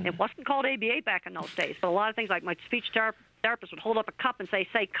therapy. It wasn't called ABA back in those days, but a lot of things like my speech therapist would hold up a cup and say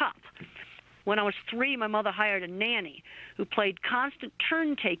cup. When I was 3, my mother hired a nanny who played constant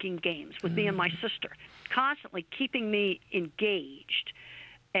turn-taking games with me and my sister, constantly keeping me engaged.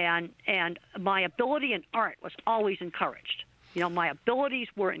 And my ability in art was always encouraged. My abilities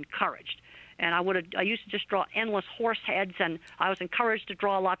were encouraged. And I used to just draw endless horse heads, and I was encouraged to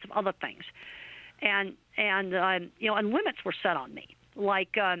draw lots of other things. And limits were set on me.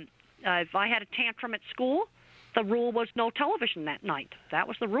 Like if I had a tantrum at school, the rule was no television that night. That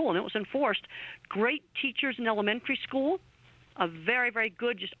was the rule, and it was enforced. Great teachers in elementary school, a very, very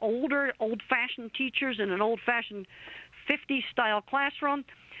good, just old-fashioned teachers in an old-fashioned 50s-style classroom.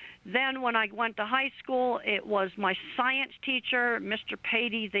 Then when I went to high school, it was my science teacher, Mr.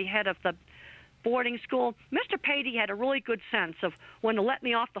 Patey, the head of the boarding school. Mr. Patey had a really good sense of when to let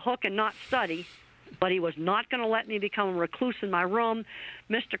me off the hook and not study, but he was not going to let me become a recluse in my room.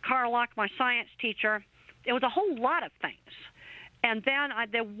 Mr. Carlock, my science teacher. It was a whole lot of things. And then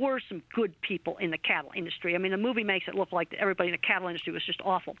there were some good people in the cattle industry. I mean, the movie makes it look like everybody in the cattle industry was just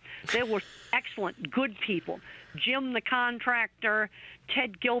awful. There were excellent, good people. Jim the contractor,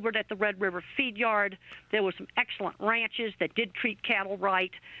 Ted Gilbert at the Red River Feed Yard. There were some excellent ranches that did treat cattle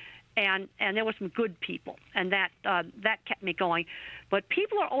right. And there were some good people, and that kept me going. But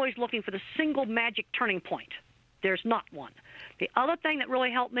people are always looking for the single magic turning point. There's not one. The other thing that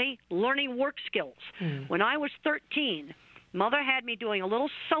really helped me, learning work skills. When I was 13, Mother had me doing a little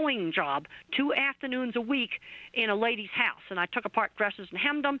sewing job 2 afternoons a week in a lady's house, and I took apart dresses and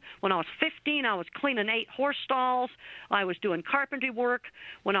hemmed them. When I was 15, I was cleaning 8 horse stalls. I was doing carpentry work.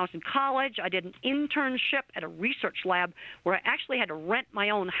 When I was in college, I did an internship at a research lab where I actually had to rent my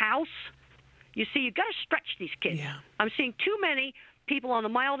own house. You see, you've got to stretch these kids. Yeah. I'm seeing too many people on the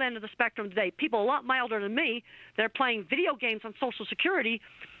mild end of the spectrum today, people a lot milder than me, that are playing video games on Social Security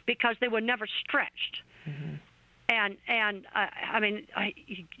because they were never stretched.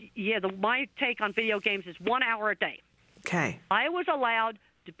 My take on video games is 1 hour a day. Okay. I was allowed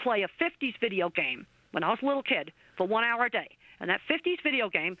to play a 50s video game when I was a little kid for 1 hour a day. And that 50s video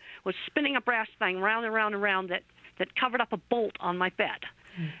game was spinning a brass thing round and round and round that covered up a bolt on my bed.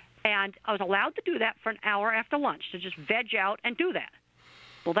 And I was allowed to do that for an hour after lunch, to just veg out and do that.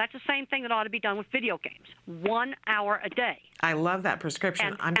 Well, that's the same thing that ought to be done with video games. 1 hour a day. I love that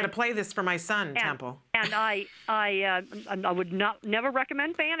prescription. I'm going to play this for my son, Temple. And I would never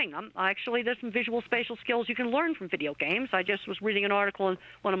recommend banning them. Actually, there's some visual spatial skills you can learn from video games. I just was reading an article in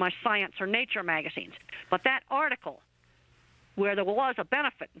one of my Science or Nature magazines. But that article, where there was a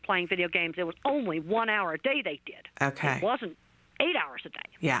benefit in playing video games, it was only 1 hour a day they did. Okay. It wasn't 8 hours a day.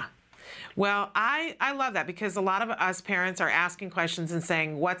 Yeah. Well, I love that, because a lot of us parents are asking questions and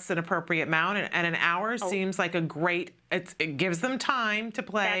saying, what's an appropriate amount? And an hour seems like a great, it gives them time to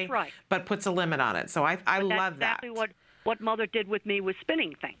play, That's right. but puts a limit on it. So I love that. That's exactly what Mother did with me with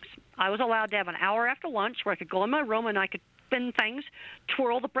spinning things. I was allowed to have an hour after lunch where I could go in my room and I could spin things,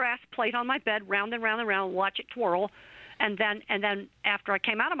 twirl the brass plate on my bed round and round and round, watch it twirl. And then after I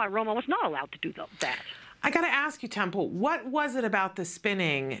came out of my room, I was not allowed to do that. I got to ask you, Temple, what was it about the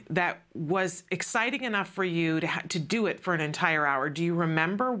spinning that was exciting enough for you to do it for an entire hour? Do you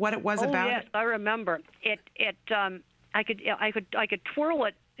remember what it was about? Oh, yes, I remember. I could twirl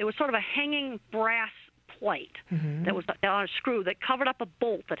it. It was sort of a hanging brass plate that was on a screw that covered up a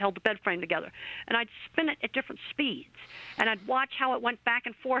bolt that held the bed frame together. And I'd spin it at different speeds. And I'd watch how it went back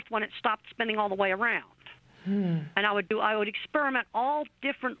and forth when it stopped spinning all the way around. And I would experiment all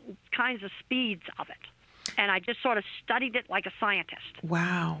different kinds of speeds of it. And I just sort of studied it like a scientist.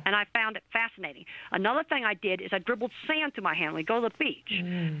 Wow. And I found it fascinating. Another thing I did is I dribbled sand through my hand. We go to the beach.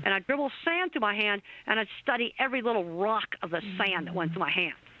 And I'd dribble sand through my hand, and I'd study every little rock of the sand that went through my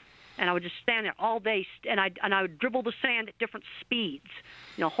hand. And I would just stand there all day, and I would dribble the sand at different speeds.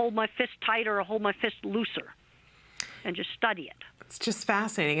 You know, hold my fist tighter or hold my fist looser, and just study it. It's just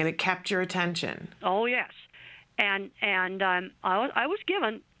fascinating, and it kept your attention. Oh, yes. And I was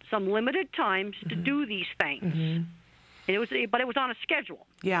given some limited times to do these things. But it was on a schedule.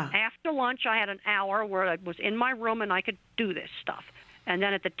 Yeah. After lunch, I had an hour where I was in my room and I could do this stuff. And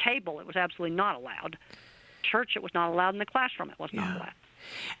then at the table, it was absolutely not allowed. Church, it was not allowed. In the classroom, it was not allowed.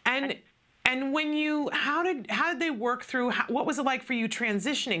 And when how did they work through? What was it like for you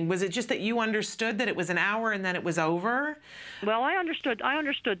transitioning? Was it just that you understood that it was an hour and then it was over? Well, I understood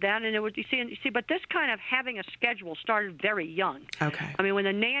that, and it was you see. But this kind of having a schedule started very young. Okay. I mean, when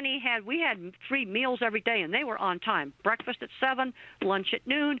the nanny we had 3 meals every day, and they were on time. Breakfast at 7, lunch at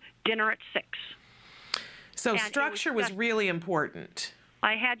noon, dinner at 6. So structure was really important.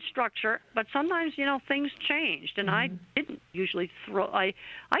 I had structure, but sometimes, things changed, and I didn't usually I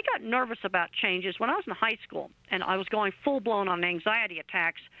got nervous about changes. When I was in high school and I was going full-blown on anxiety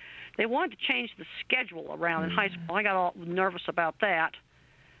attacks, they wanted to change the schedule around in high school. I got all nervous about that.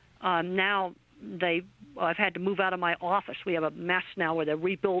 Now I've had to move out of my office. We have a mess now where they're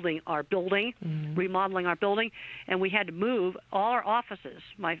rebuilding our building, remodeling our building, and we had to move all our offices,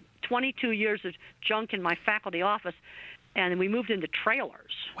 my 22 years of junk in my faculty office, and we moved into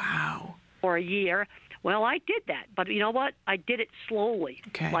trailers. Wow. For a year. Well, I did that, but you know what? I did it slowly.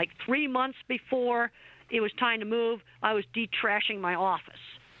 Okay. Like 3 months before it was time to move, I was de-trashing my office.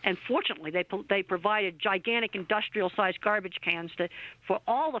 And fortunately, they provided gigantic industrial-sized garbage cans for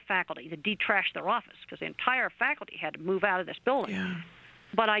all the faculty to de-trash their office, because the entire faculty had to move out of this building. Yeah.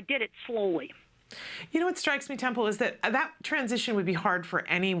 But I did it slowly. You know what strikes me, Temple, is that transition would be hard for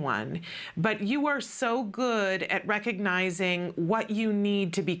anyone, but you are so good at recognizing what you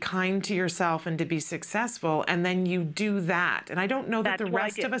need to be kind to yourself and to be successful, and then you do that. And I don't know that the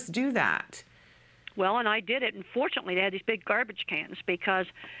rest of us do that. Well, and I did it, and fortunately they had these big garbage cans, because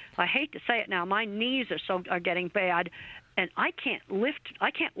I hate to say it now, my knees are getting bad, and I can't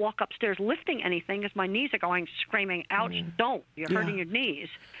walk upstairs lifting anything because my knees are going screaming, ouch, don't, you're hurting your knees.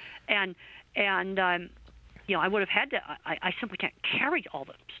 And I would have had to. I simply can't carry all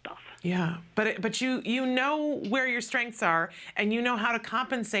the stuff. Yeah, but you know where your strengths are, and you know how to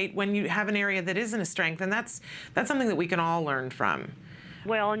compensate when you have an area that isn't a strength, and that's something that we can all learn from.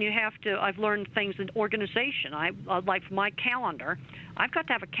 Well, and you have to. I've learned things in organization. Like for my calendar, I've got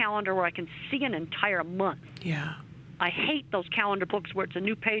to have a calendar where I can see an entire month. Yeah. I hate those calendar books where it's a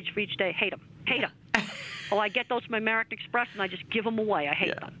new page for each day. Hate them. Hate them. Oh, I get those from American Express, and I just give them away. I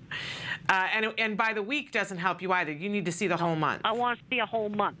hate them. And by the week doesn't help you either. You need to see the whole month. I want to see a whole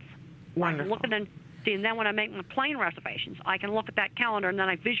month. Wonderful. And then when I make my plane reservations, I can look at that calendar, and then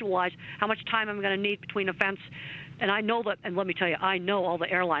I visualize how much time I'm going to need between events. And I know that, and let me tell you, I know all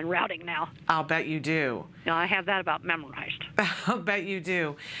the airline routing now. I'll bet you do. Now, I have that about memorized. I'll bet you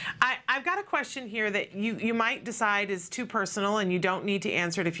do. I've got a question here that you might decide is too personal and you don't need to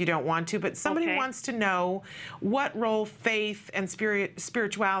answer it if you don't want to, but somebody wants to know what role faith and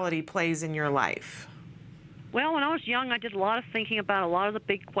spirituality plays in your life. Well, when I was young, I did a lot of thinking about a lot of the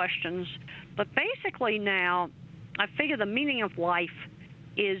big questions. But basically now, I figure the meaning of life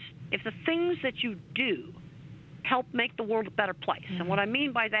is if the things that you do help make the world a better place. And what I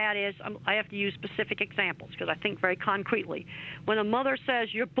mean by that is I have to use specific examples because I think very concretely. When a mother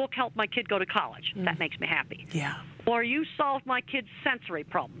says, your book helped my kid go to college, that makes me happy. Yeah. Or you solved my kid's sensory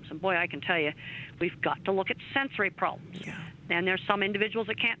problems. And boy, I can tell you, we've got to look at sensory problems. Yeah. And there's some individuals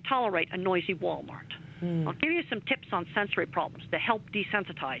that can't tolerate a noisy Walmart. I'll give you some tips on sensory problems to help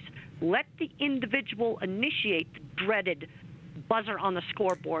desensitize. Let the individual initiate the dreaded buzzer on the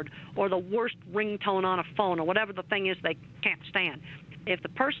scoreboard or the worst ringtone on a phone or whatever the thing is they can't stand. If the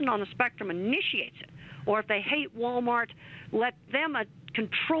person on the spectrum initiates it, or if they hate Walmart, let them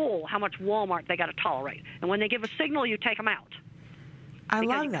control how much Walmart they got to tolerate. And when they give a signal, you take them out. I love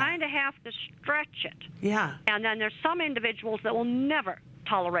that. Because you kind of have to stretch it. Yeah. And then there's some individuals that will never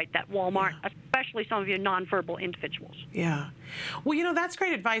tolerate that Walmart, especially some of you nonverbal individuals. Yeah. Well, you know, that's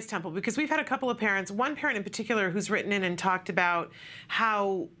great advice, Temple, because we've had a couple of parents, one parent in particular who's written in and talked about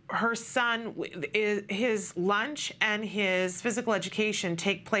how her son, his lunch and his physical education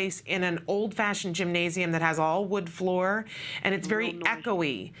take place in an old-fashioned gymnasium that has all wood floor, and it's very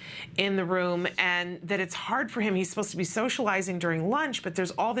echoey in the room, and that it's hard for him. He's supposed to be socializing during lunch, but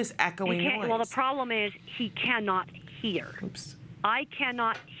there's all this echoey noise. Well, the problem is he cannot hear. Oops. I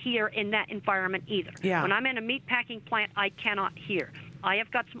cannot hear in that environment either. Yeah. When I'm in a meat packing plant, I cannot hear. I have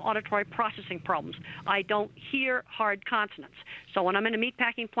got some auditory processing problems. I don't hear hard consonants. So when I'm in a meat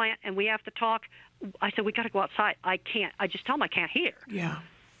packing plant and we have to talk, I said, we got to go outside. I can't. I just tell him I can't hear. Yeah.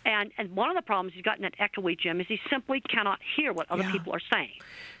 And one of the problems he's got in that echoey gym is he simply cannot hear what other people are saying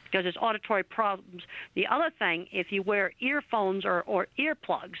because there's auditory problems. The other thing, if you wear earphones or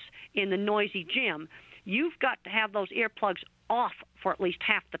earplugs in the noisy gym, you've got to have those earplugs off for at least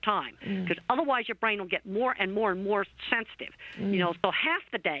half the time because otherwise your brain will get more and more and more sensitive. You know, so half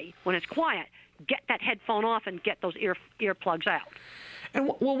the day when it's quiet, get that headphone off and get those earplugs out. And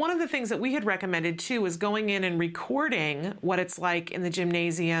well, one of the things that we had recommended too is going in and recording what it's like in the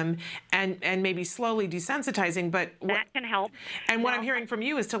gymnasium and maybe slowly desensitizing. But that can help. And what I'm hearing from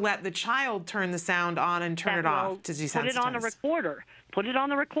you is to let the child turn the sound on and turn it off to desensitize. Put it on a recorder. Put it on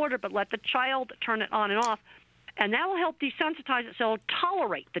the recorder, but let the child turn it on and off. And that will help desensitize it so it'll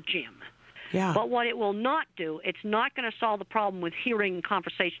tolerate the gym. Yeah. But what it will not do, it's not going to solve the problem with hearing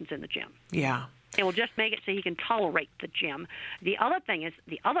conversations in the gym. Yeah. It will just make it so he can tolerate the gym. The other thing is,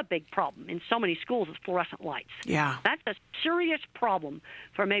 the other big problem in so many schools is fluorescent lights. Yeah. That's a serious problem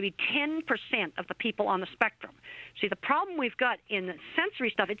for maybe 10% of the people on the spectrum. See, the problem we've got in the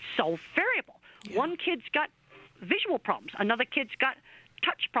sensory stuff, it's so variable. Yeah. One kid's got visual problems. Another kid's got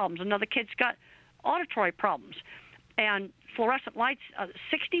touch problems. Another kid's got auditory problems. And fluorescent lights,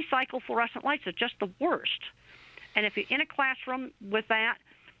 60-cycle fluorescent lights are just the worst. And if you're in a classroom with that,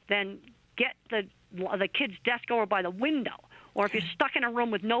 then get the kid's desk over by the window. Or if you're stuck in a room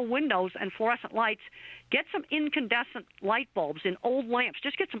with no windows and fluorescent lights, get some incandescent light bulbs in old lamps.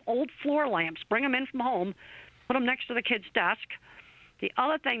 Just get some old floor lamps, bring them in from home, put them next to the kid's desk. The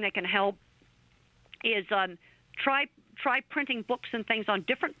other thing that can help is try printing books and things on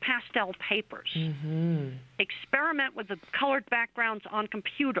different pastel papers. Experiment with the colored backgrounds on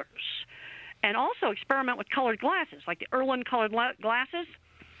computers. And also experiment with colored glasses, like the Irwin colored glasses.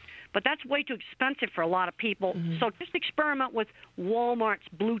 But that's way too expensive for a lot of people. So just experiment with Walmart's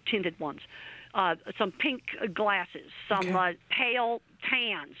blue-tinted ones, some pink glasses, some pale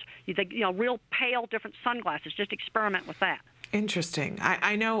tans, real pale different sunglasses. Just experiment with that. Interesting.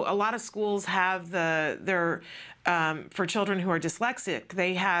 I know a lot of schools have for children who are dyslexic,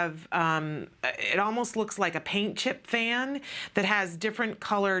 they have, it almost looks like a paint chip fan that has different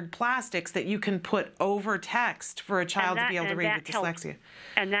colored plastics that you can put over text for a child to be able to read with dyslexia.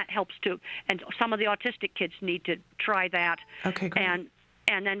 And that helps too. And some of the autistic kids need to try that. Okay, great.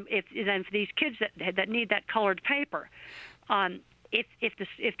 And then for these kids that need that colored paper, if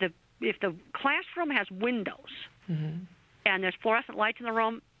the classroom has windows, and there's fluorescent lights in the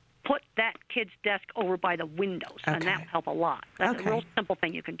room, put that kid's desk over by the windows, and that will help a lot. That's a real simple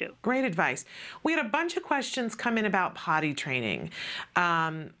thing you can do. Great advice. We had a bunch of questions come in about potty training,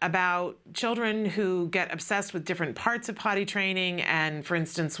 about children who get obsessed with different parts of potty training. And for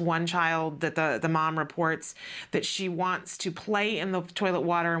instance, one child that the mom reports that she wants to play in the toilet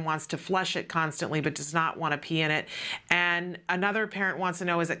water and wants to flush it constantly, but does not want to pee in it. And another parent wants to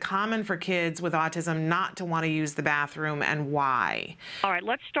know, is it common for kids with autism not to want to use the bathroom, and why? All right,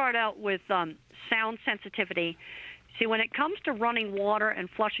 let's start out with sound sensitivity. See, when it comes to running water and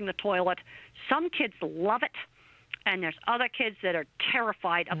flushing the toilet, some kids love it, and there's other kids that are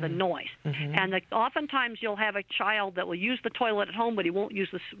terrified of the noise. And oftentimes you'll have a child that will use the toilet at home, but he won't use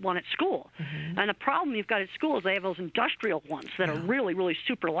the one at school. And the problem you've got at school is they have those industrial ones that are really, really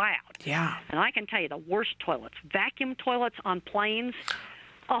super loud. Yeah. And I can tell you the worst toilets, vacuum toilets on planes.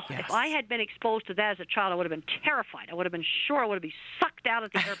 Oh, if I had been exposed to that as a child, I would have been terrified. I would have been sure I would have been sucked out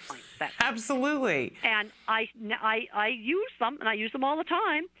of the airplane. Absolutely. And I use them, and I use them all the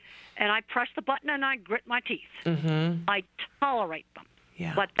time. And I press the button and I grit my teeth. I tolerate them.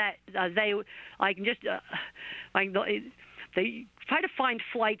 Yeah. But that I can just they try to find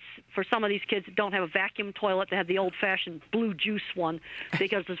flights for some of these kids that don't have a vacuum toilet. They have the old-fashioned blue juice one,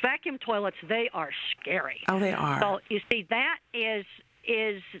 because those vacuum toilets, they are scary. Oh, they are. So you see, that is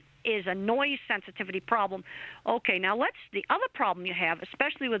a noise sensitivity problem. Okay, now the other problem you have,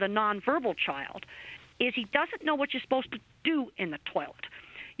 especially with a nonverbal child, is he doesn't know what you're supposed to do in the toilet.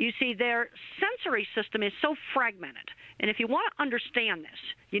 You see, their sensory system is so fragmented. And if you want to understand this,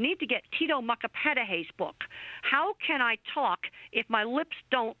 you need to get Tito Mukapedehe's book, How Can I Talk If My Lips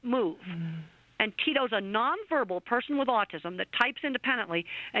Don't Move? And Tito's a nonverbal person with autism that types independently,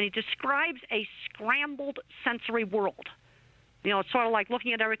 and he describes a scrambled sensory world. You know, it's sort of like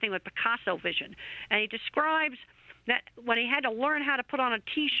looking at everything with Picasso vision. And he describes that when he had to learn how to put on a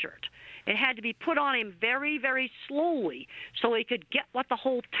T-shirt, it had to be put on him very, very slowly so he could get what the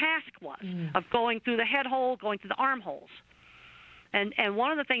whole task was of going through the head hole, going through the armholes. And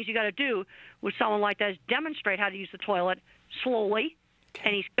one of the things you got to do with someone like that is demonstrate how to use the toilet slowly,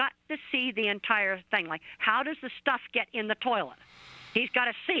 and he's got to see the entire thing. Like, how does the stuff get in the toilet? He's got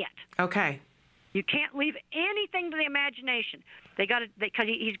to see it. Okay. You can't leave anything to the imagination. Because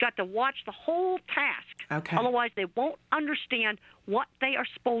he's got to watch the whole task. Okay. Otherwise, they won't understand what they are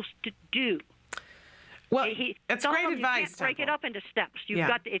supposed to do. Well, it's great advice. You can't break it up into steps.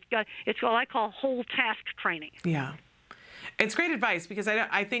 It's what I call whole task training. Yeah. It's great advice, because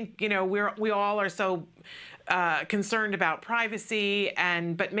I think, you know, we all are so concerned about privacy,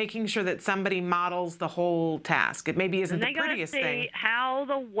 but making sure that somebody models the whole task. It maybe isn't the prettiest thing. And they got to see how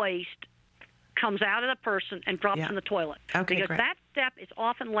the waste comes out of the person and drops in the toilet. Okay, because that step is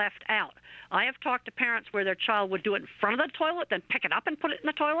often left out. I have talked to parents where their child would do it in front of the toilet, then pick it up and put it in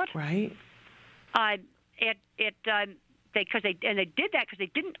the toilet. Right. They did that because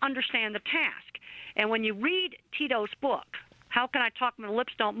they didn't understand the task. And when you read Tito's book, How Can I Talk When the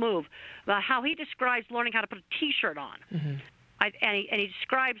Lips Don't Move, how he describes learning how to put a T-shirt on. And he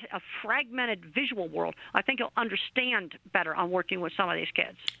describes a fragmented visual world. I think you'll understand better on working with some of these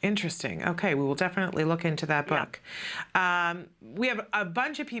kids. Interesting. Okay, we will definitely look into that book. We have a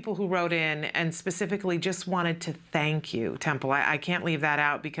bunch of people who wrote in and specifically just wanted to thank you, Temple. I can't leave that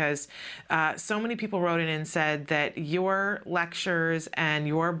out, because so many people wrote in and said that your lectures and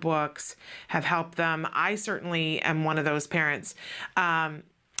your books have helped them. I certainly am one of those parents.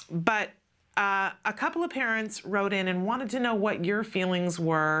 But a couple of parents wrote in and wanted to know what your feelings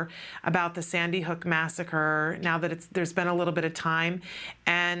were about the Sandy Hook massacre now that there's been a little bit of time,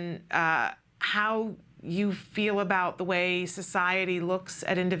 and how you feel about the way society looks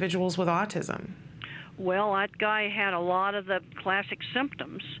at individuals with autism. Well, that guy had a lot of the classic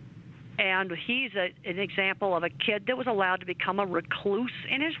symptoms, and he's an example of a kid that was allowed to become a recluse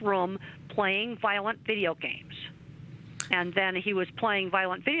in his room playing violent video games. And then he was playing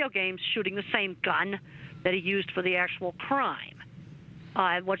violent video games, shooting the same gun that he used for the actual crime.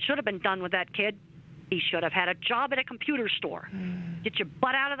 What should have been done with that kid, he should have had a job at a computer store. Get your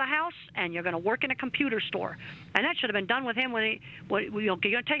butt out of the house, and you're going to work in a computer store. And that should have been done with him when you're going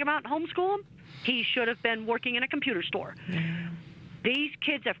to take him out and homeschool him? He should have been working in a computer store. These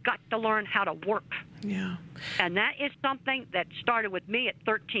kids have got to learn how to work. Yeah. And that is something that started with me at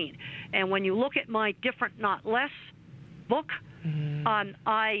 13. And when you look at my Different Not Less book,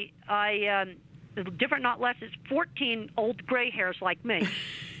 Different Not Less is 14 old gray hairs like me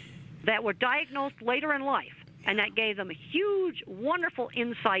that were diagnosed later in life, and that gave them a huge, wonderful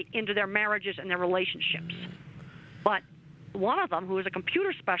insight into their marriages and their relationships. But one of them, who was a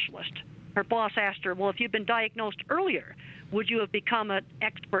computer specialist, her boss asked her, well, if you'd been diagnosed earlier, would you have become an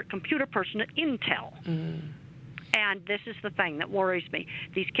expert computer person at Intel? And this is the thing that worries me.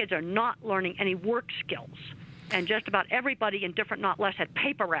 These kids are not learning any work skills. And just about everybody in Different Not Less had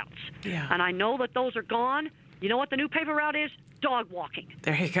paper routes. Yeah. And I know that those are gone. You know what the new paper route is? Dog walking.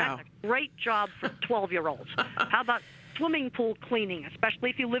 There you go. That's a great job for 12-year-olds. How about swimming pool cleaning, especially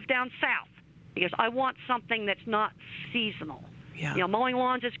if you live down south? Because I want something that's not seasonal. Yeah. You know, mowing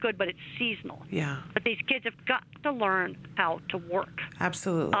lawns is good, but it's seasonal. Yeah. But these kids have got to learn how to work.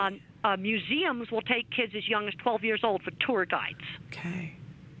 Absolutely. Museums will take kids as young as 12 years old for tour guides. Okay.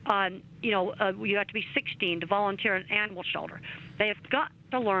 You have to be 16 to volunteer in an animal shelter. They have got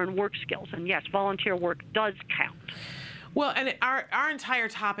to learn work skills, and yes, volunteer work does count. Well, and our entire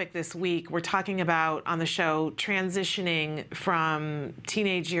topic this week, we're talking about on the show transitioning from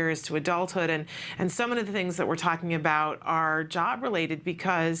teenage years to adulthood, and some of the things that we're talking about are job related,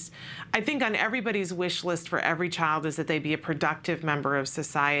 because I think on everybody's wish list for every child is that they be a productive member of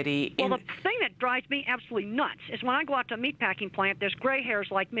society. Well, the thing that drives me absolutely nuts is when I go out to a meatpacking plant, there's gray hairs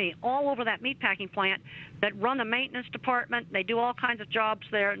like me all over that meatpacking plant that run the maintenance department. They do all kinds of jobs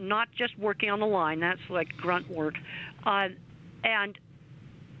there, not just working on the line. That's like grunt work. And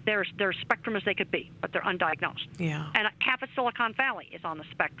they're as spectrum as they could be, but they're undiagnosed. Yeah. And half of Silicon Valley is on the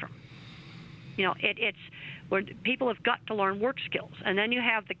spectrum. You know, it's where people have got to learn work skills. And then you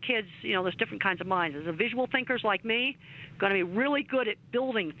have the kids, you know, there's different kinds of minds. There's the visual thinkers like me, going to be really good at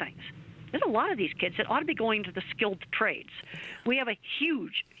building things. There's a lot of these kids that ought to be going to the skilled trades. We have a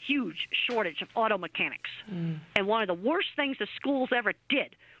huge, huge shortage of auto mechanics. And one of the worst things the schools ever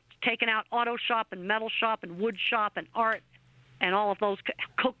did was taking out auto shop and metal shop and wood shop and art and all of those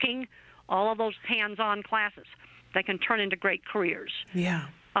cooking, all of those hands-on classes that can turn into great careers. Yeah.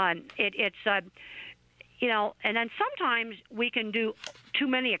 You know, and then sometimes we can do too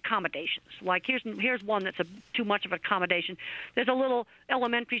many accommodations. Like here's one that's too much of an accommodation. There's a little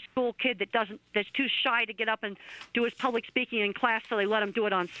elementary school kid that's too shy to get up and do his public speaking in class, so they let him do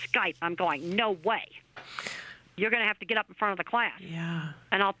it on Skype. I'm going, no way. You're going to have to get up in front of the class. Yeah.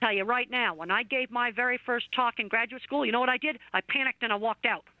 And I'll tell you right now, when I gave my very first talk in graduate school, you know what I did? I panicked and I walked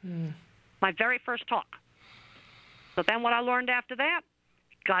out. My very first talk. So then what I learned after that,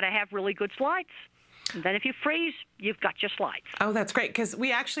 got to have really good slides. And then if you freeze, you've got your slides. Oh, that's great, because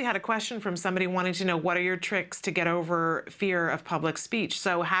we actually had a question from somebody wanting to know, what are your tricks to get over fear of public speech?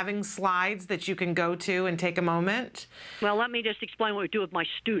 So having slides that you can go to and take a moment? Well, let me just explain what we do with my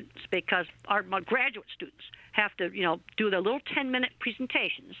students, because my graduate students have to, you know, do their little 10-minute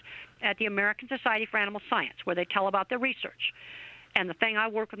presentations at the American Society for Animal Science, where they tell about their research. And the thing I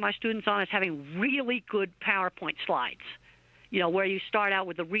work with my students on is having really good PowerPoint slides. You know, where you start out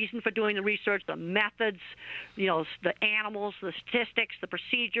with the reason for doing the research, the methods, you know, the animals, the statistics, the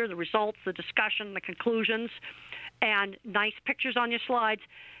procedure, the results, the discussion, the conclusions, and nice pictures on your slides,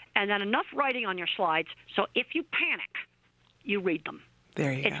 and then enough writing on your slides so if you panic, you read them.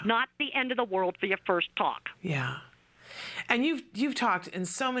 There you go. It's not the end of the world for your first talk. Yeah. And you've talked in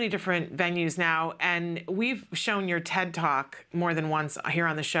so many different venues now, and we've shown your TED Talk more than once here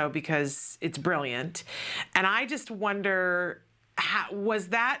on the show because it's brilliant. And I just wonder,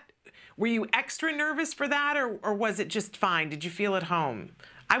 were you extra nervous for that, or was it just fine? Did you feel at home?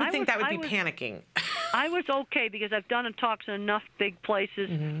 I would think that would be panicking. I was okay because I've done talks in enough big places.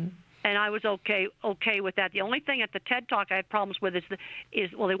 And I was okay with that. The only thing at the TED Talk I had problems with is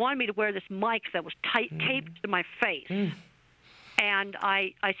they wanted me to wear this mic that was taped to my face. And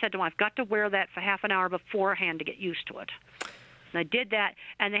I said to them, I've got to wear that for half an hour beforehand to get used to it. And I did that,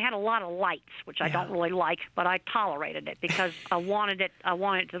 and they had a lot of lights, which I don't really like, but I tolerated it because I wanted it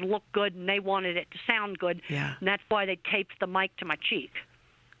to look good, and they wanted it to sound good. Yeah. And that's why they taped the mic to my cheek.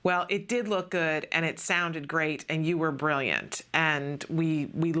 Well, it did look good, and it sounded great, and you were brilliant, and we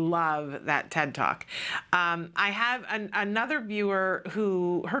love that TED Talk. I have another viewer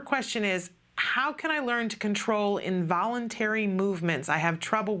who, her question is, how can I learn to control involuntary movements? I have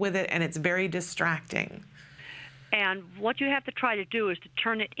trouble with it, and it's very distracting. And what you have to try to do is to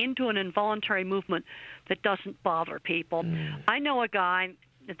turn it into an involuntary movement that doesn't bother people. I know a guy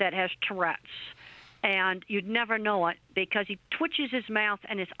that has Tourette's. And you'd never know it because he twitches his mouth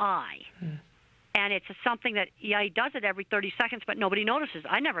and his eye. And it's something that, he does it every 30 seconds, but nobody notices.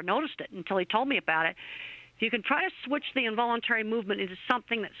 I never noticed it until he told me about it. If you can try to switch the involuntary movement into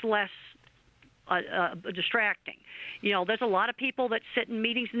something that's less distracting. You know, there's a lot of people that sit in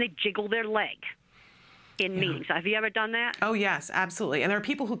meetings and they jiggle their leg in meetings. Have you ever done that? Oh, yes, absolutely. And there are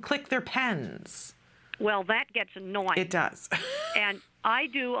people who click their pens. Well, that gets annoying. It does. And I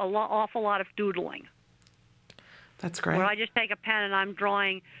do awful lot of doodling. That's great. Where I just take a pen and I'm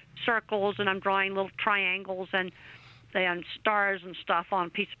drawing circles and I'm drawing little triangles and stars and stuff on a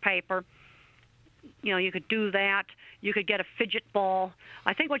piece of paper. You know, you could do that. You could get a fidget ball.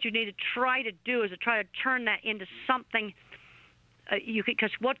 I think what you need to try to do is to try to turn that into something.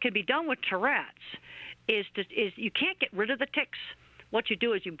 Because what can be done with Tourette's is you can't get rid of the tics. What you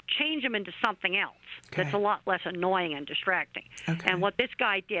do is you change them into something else that's a lot less annoying and distracting. Okay. And what this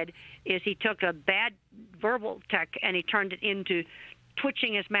guy did is he took a bad verbal tic and he turned it into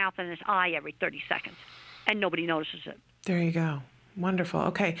twitching his mouth and his eye every 30 seconds, and nobody notices it. There you go. Wonderful.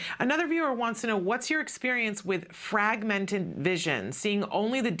 Okay. Another viewer wants to know, what's your experience with fragmented vision, seeing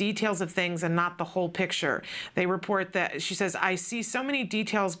only the details of things and not the whole picture? They report that, she says, I see so many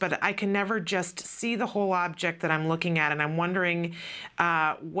details, but I can never just see the whole object that I'm looking at, and I'm wondering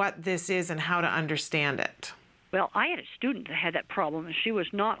what this is and how to understand it. Well, I had a student that had that problem, and she was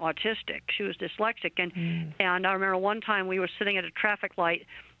not autistic. She was dyslexic, and I remember one time we were sitting at a traffic light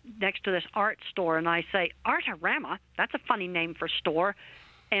next to this art store, and I say, Artarama, that's a funny name for store.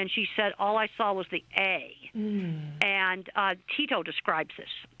 And she said, all I saw was the A. And Tito describes this,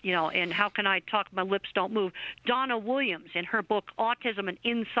 you know, and How Can I Talk? My Lips Don't Move. Donna Williams, in her book, Autism, An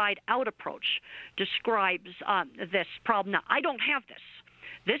Inside-Out Approach, describes this problem. Now, I don't have this.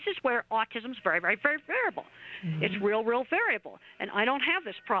 This is where autism is very, very, very variable. It's real, real variable, and I don't have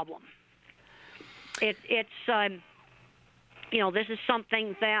this problem. You know, this is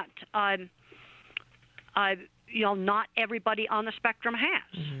something that, you know, not everybody on the spectrum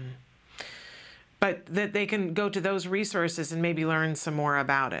has. But that they can go to those resources and maybe learn some more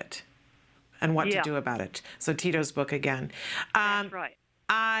about it and what to do about it. So Tito's book again. That's right.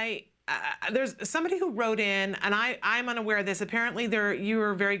 There's somebody who wrote in, and I'm unaware of this. Apparently, you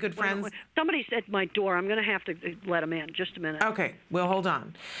are very good friends. Somebody's at my door. I'm going to have to let them in. Just a minute. Okay, well, hold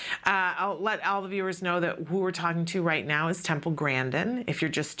on. I'll let all the viewers know that who we're talking to right now is Temple Grandin, if you're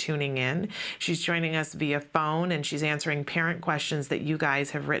just tuning in. She's joining us via phone, and she's answering parent questions that you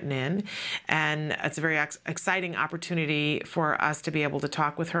guys have written in. And it's a very exciting opportunity for us to be able to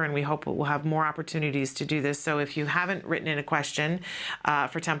talk with her, and we hope we'll have more opportunities to do this. So if you haven't written in a question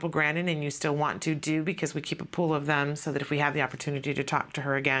for Temple Grandin, and you still want to do, because we keep a pool of them so that if we have the opportunity to talk to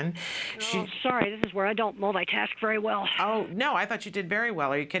her again. Sorry, this is where I don't multitask very well. Oh, no, I thought you did very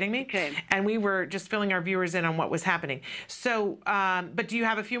well. Are you kidding me? Okay. And we were just filling our viewers in on what was happening. So, but do you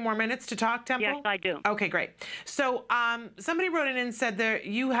have a few more minutes to talk, Temple? Yes, I do. Okay, great. So somebody wrote in and said that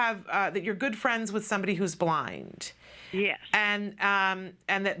you have, that you're good friends with somebody who's blind. Yes. And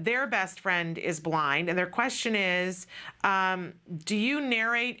that their best friend is blind. And their question is, do you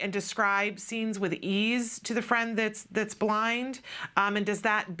narrate and describe scenes with ease to the friend that's blind? And does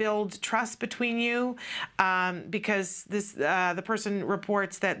that build trust between you? Because the person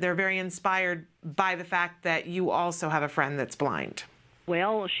reports that they're very inspired by the fact that you also have a friend that's blind.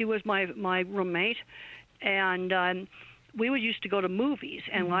 Well, she was my roommate, and we would used to go to movies,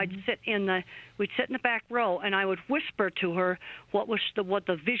 and we'd sit in the back row, and I would whisper to her what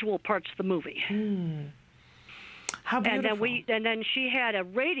the visual parts of the movie. How beautiful. And then she had a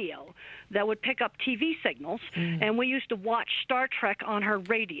radio that would pick up TV signals, and we used to watch Star Trek on her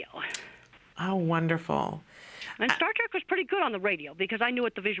radio. Oh, wonderful. And Star Trek was pretty good on the radio because I knew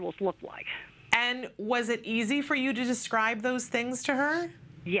what the visuals looked like. And was it easy for you to describe those things to her?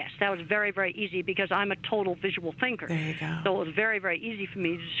 Yes, that was very, very easy because I'm a total visual thinker. There you go. So it was very, very easy for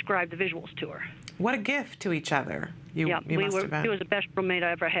me to describe the visuals to her. What a gift to each other. You must have been. She was the best roommate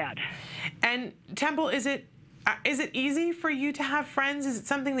I ever had. And Temple, is it easy for you to have friends? Is it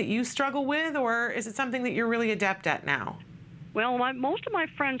something that you struggle with, or is it something that you're really adept at now? Well, most of my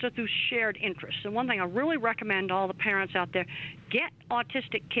friends are through shared interests. And one thing I really recommend to all the parents out there, get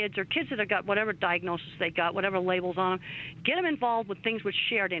autistic kids or kids that have got whatever diagnosis they got, whatever labels on them, get them involved with things with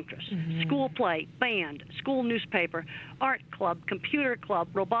shared interests. School play, band, school newspaper, art club, computer club,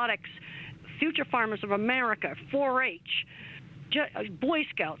 robotics, Future Farmers of America, 4-H, Boy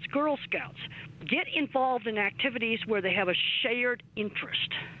Scouts, Girl Scouts. Get involved in activities where they have a shared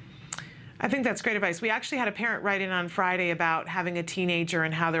interest. I think that's great advice. We actually had a parent write in on Friday about having a teenager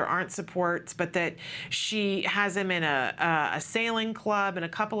and how there aren't supports, but that she has him in a sailing club and a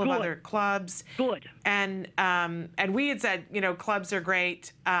couple of other clubs. Good. And we had said, you know, clubs are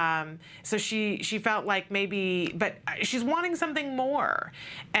great. So she felt like maybe, but she's wanting something more.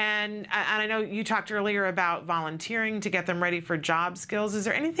 And I know you talked earlier about volunteering to get them ready for job skills. Is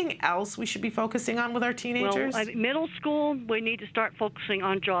there anything else we should be focusing on with our teenagers? Well, middle school, we need to start focusing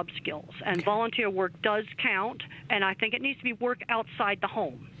on job skills. And volunteer work does count, and I think it needs to be work outside the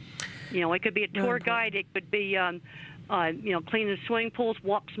home. You know, it could be a tour guide, it could be cleaning the swimming pools,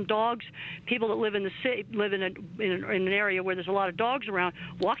 walk some dogs. People that live in the city, live in an area where there's a lot of dogs around.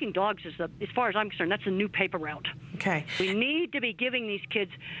 Walking dogs is, as far as I'm concerned, that's a new paper route. Okay. We need to be giving these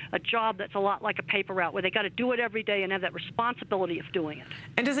kids a job that's a lot like a paper route, where they got to do it every day and have that responsibility of doing it.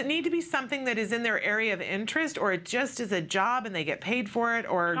 And does it need to be something that is in their area of interest, or it just is a job and they get paid for it?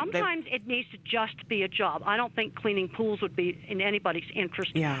 Or sometimes it needs to just be a job. I don't think cleaning pools would be in anybody's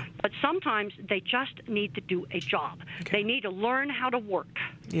interest. Yeah. But sometimes they just need to do a job. Okay. They need to learn how to work.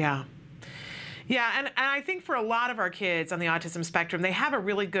 Yeah. Yeah, and I think for a lot of our kids on the autism spectrum, they have a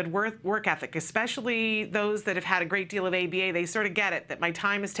really good work ethic, especially those that have had a great deal of ABA. They sort of get it, that my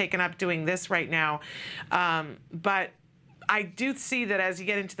time is taken up doing this right now. But I do see that as you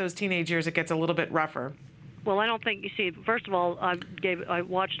get into those teenage years, it gets a little bit rougher. Well, I don't think, you see, first of all, I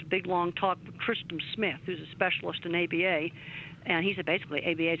watched a big, long talk with Tristan Smith, who's a specialist in ABA, and he said basically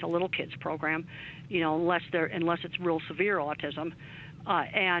ABA is a little kids program, unless it's real severe autism,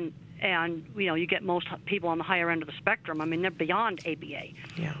 and you get most people on the higher end of the spectrum. I mean, they're beyond ABA.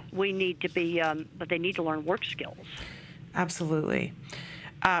 Yeah. We need to be, but they need to learn work skills. Absolutely.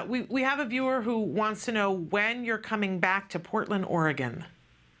 We have a viewer who wants to know when you're coming back to Portland, Oregon.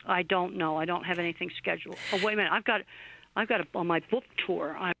 I don't know. I don't have anything scheduled. Oh, wait a minute. I've got on my book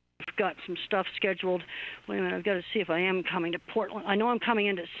tour. I've got some stuff scheduled. Wait a minute. I've got to see if I am coming to Portland. I know I'm coming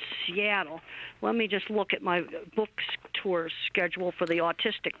into Seattle. Let me just look at my book tour schedule for the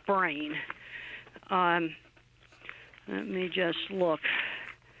autistic brain. Let me just look.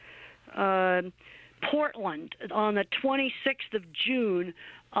 Portland on the 26th of June.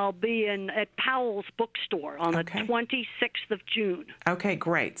 I'll be at Powell's Bookstore on the 26th of June. Okay,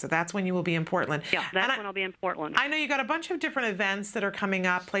 great. So that's when you will be in Portland. Yeah, that's when I'll be in Portland. I know you got a bunch of different events that are coming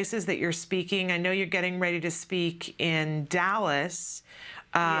up, places that you're speaking. I know you're getting ready to speak in Dallas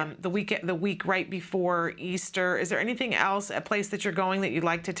the week right before Easter. Is there anything else, a place that you're going that you'd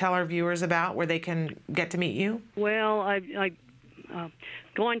like to tell our viewers about where they can get to meet you? Well, I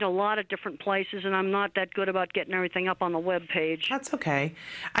going to a lot of different places, and I'm not that good about getting everything up on the web page. That's okay.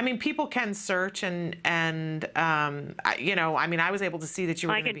 I mean, people can search, and I was able to see that you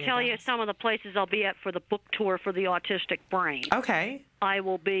were. I can tell you some of the places I'll be at for the book tour for the autistic brain. Okay. I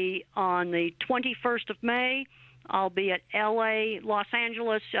will be on the 21st of May. I'll be at LA, Los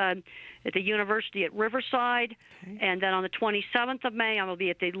Angeles, at the University at Riverside, and then on the 27th of May, I will be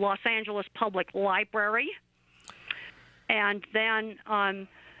at the Los Angeles Public Library. And then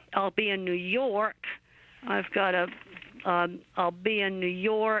I'll be in New York. I'll be in New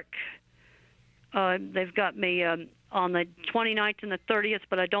York. They've got me on the 29th and the 30th,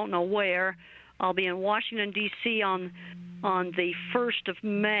 but I don't know where. I'll be in Washington, D.C. on the 1st of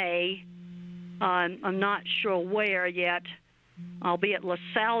May. I'm not sure where yet. I'll be at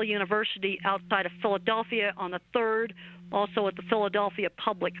LaSalle University outside of Philadelphia on the 3rd, also at the Philadelphia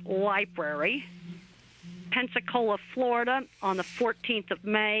Public Library. Pensacola, Florida on the 14th of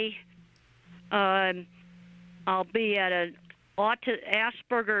May. I'll be at an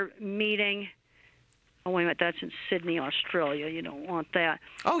Asperger meeting. Oh, wait a minute, that's in Sydney, Australia. You don't want that.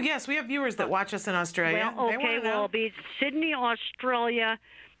 Oh, yes, we have viewers that watch us in Australia. Well, okay, I'll be at Sydney, Australia,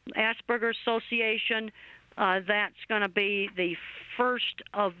 Asperger Association. That's going to be the 1st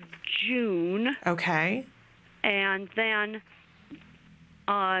of June. Okay. And then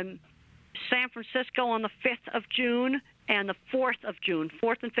San Francisco on the 5th of June and the 4th of June.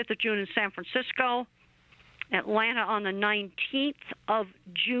 4th and 5th of June in San Francisco. Atlanta on the 19th of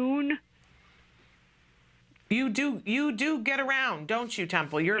June. You do get around, don't you,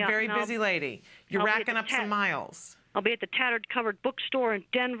 Temple? You're a very busy lady. You're racking up some miles. I'll be at the Tattered Covered Bookstore in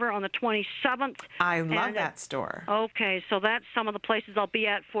Denver on the 27th. I love that store. Okay, so that's some of the places I'll be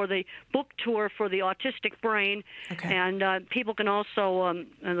at for the book tour for the autistic brain. Okay. And people can also,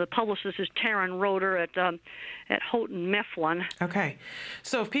 the publicist is Taryn Roeder at Houghton Mifflin. Okay.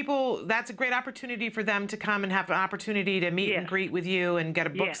 So if people, that's a great opportunity for them to come and have an opportunity to meet and greet with you and get a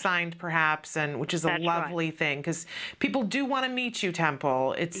book signed perhaps, and which is a lovely thing, because people do want to meet you,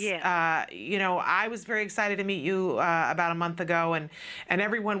 Temple. It's, I was very excited to meet you about a month ago, and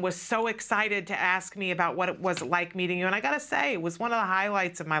everyone was so excited to ask me about what it was like meeting you. And I got to say, it was one of the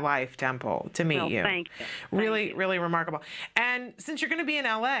highlights of my life, Temple, to meet you. Thank you. Really, really remarkable. And since you're going to be in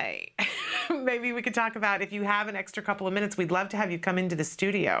LA, maybe we could talk about, if you have an extra couple of minutes, we'd love to have you come into the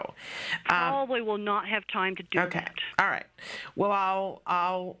studio. Probably will not have time to do that. Okay. All right. Well,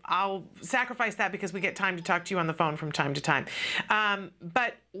 I'll sacrifice that because we get time to talk to you on the phone from time to time.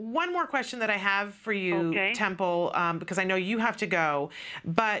 But one more question that I have for you, Temple, because I know you have to go,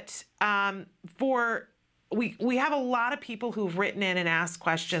 but for we have a lot of people who've written in and asked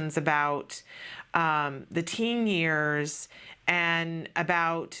questions about the teen years and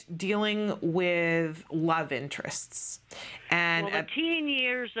about dealing with love interests. And well, the teen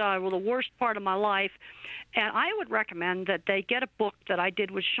years were the worst part of my life. And I would recommend that they get a book that I did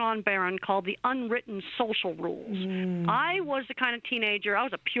with Sean Barron called The Unwritten Social Rules. I was the kind of teenager, I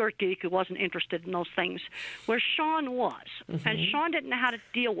was a pure geek who wasn't interested in those things, where Sean was. And Sean didn't know how to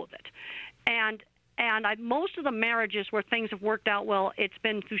deal with it. And most of the marriages where things have worked out well, it's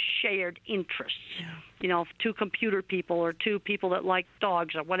been through shared interests. You know, two computer people or two people that like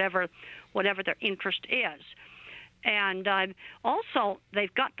dogs or whatever their interest is. And also,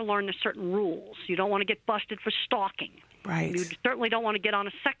 they've got to learn the certain rules. You don't want to get busted for stalking. Right. You certainly don't want to get on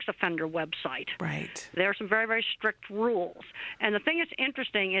a sex offender website. Right. There are some very, very strict rules. And the thing that's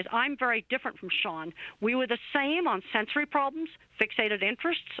interesting is I'm very different from Sean. We were the same on sensory problems, fixated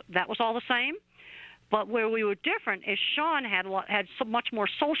interests. That was all the same. But where we were different is Sean had so much more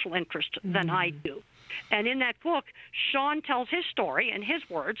social interest than I do. And in that book, Sean tells his story in his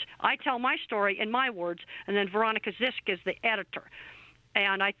words. I tell my story in my words. And then Veronica Zisk is the editor.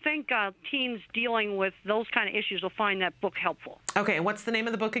 And I think teens dealing with those kind of issues will find that book helpful. Okay, what's the name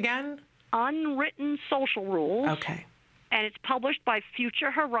of the book again? Unwritten Social Rules. Okay. And it's published by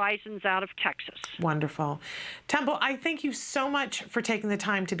Future Horizons out of Texas. Wonderful. Temple, I thank you so much for taking the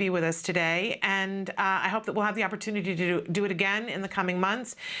time to be with us today. And I hope that we'll have the opportunity to do it again in the coming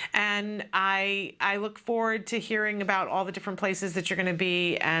months. And I look forward to hearing about all the different places that you're going to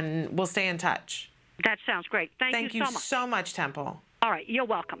be, and we'll stay in touch. That sounds great. Thank you so much. Thank you so much, Temple. All right, you're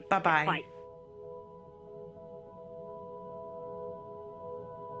welcome. Bye-bye. Bye.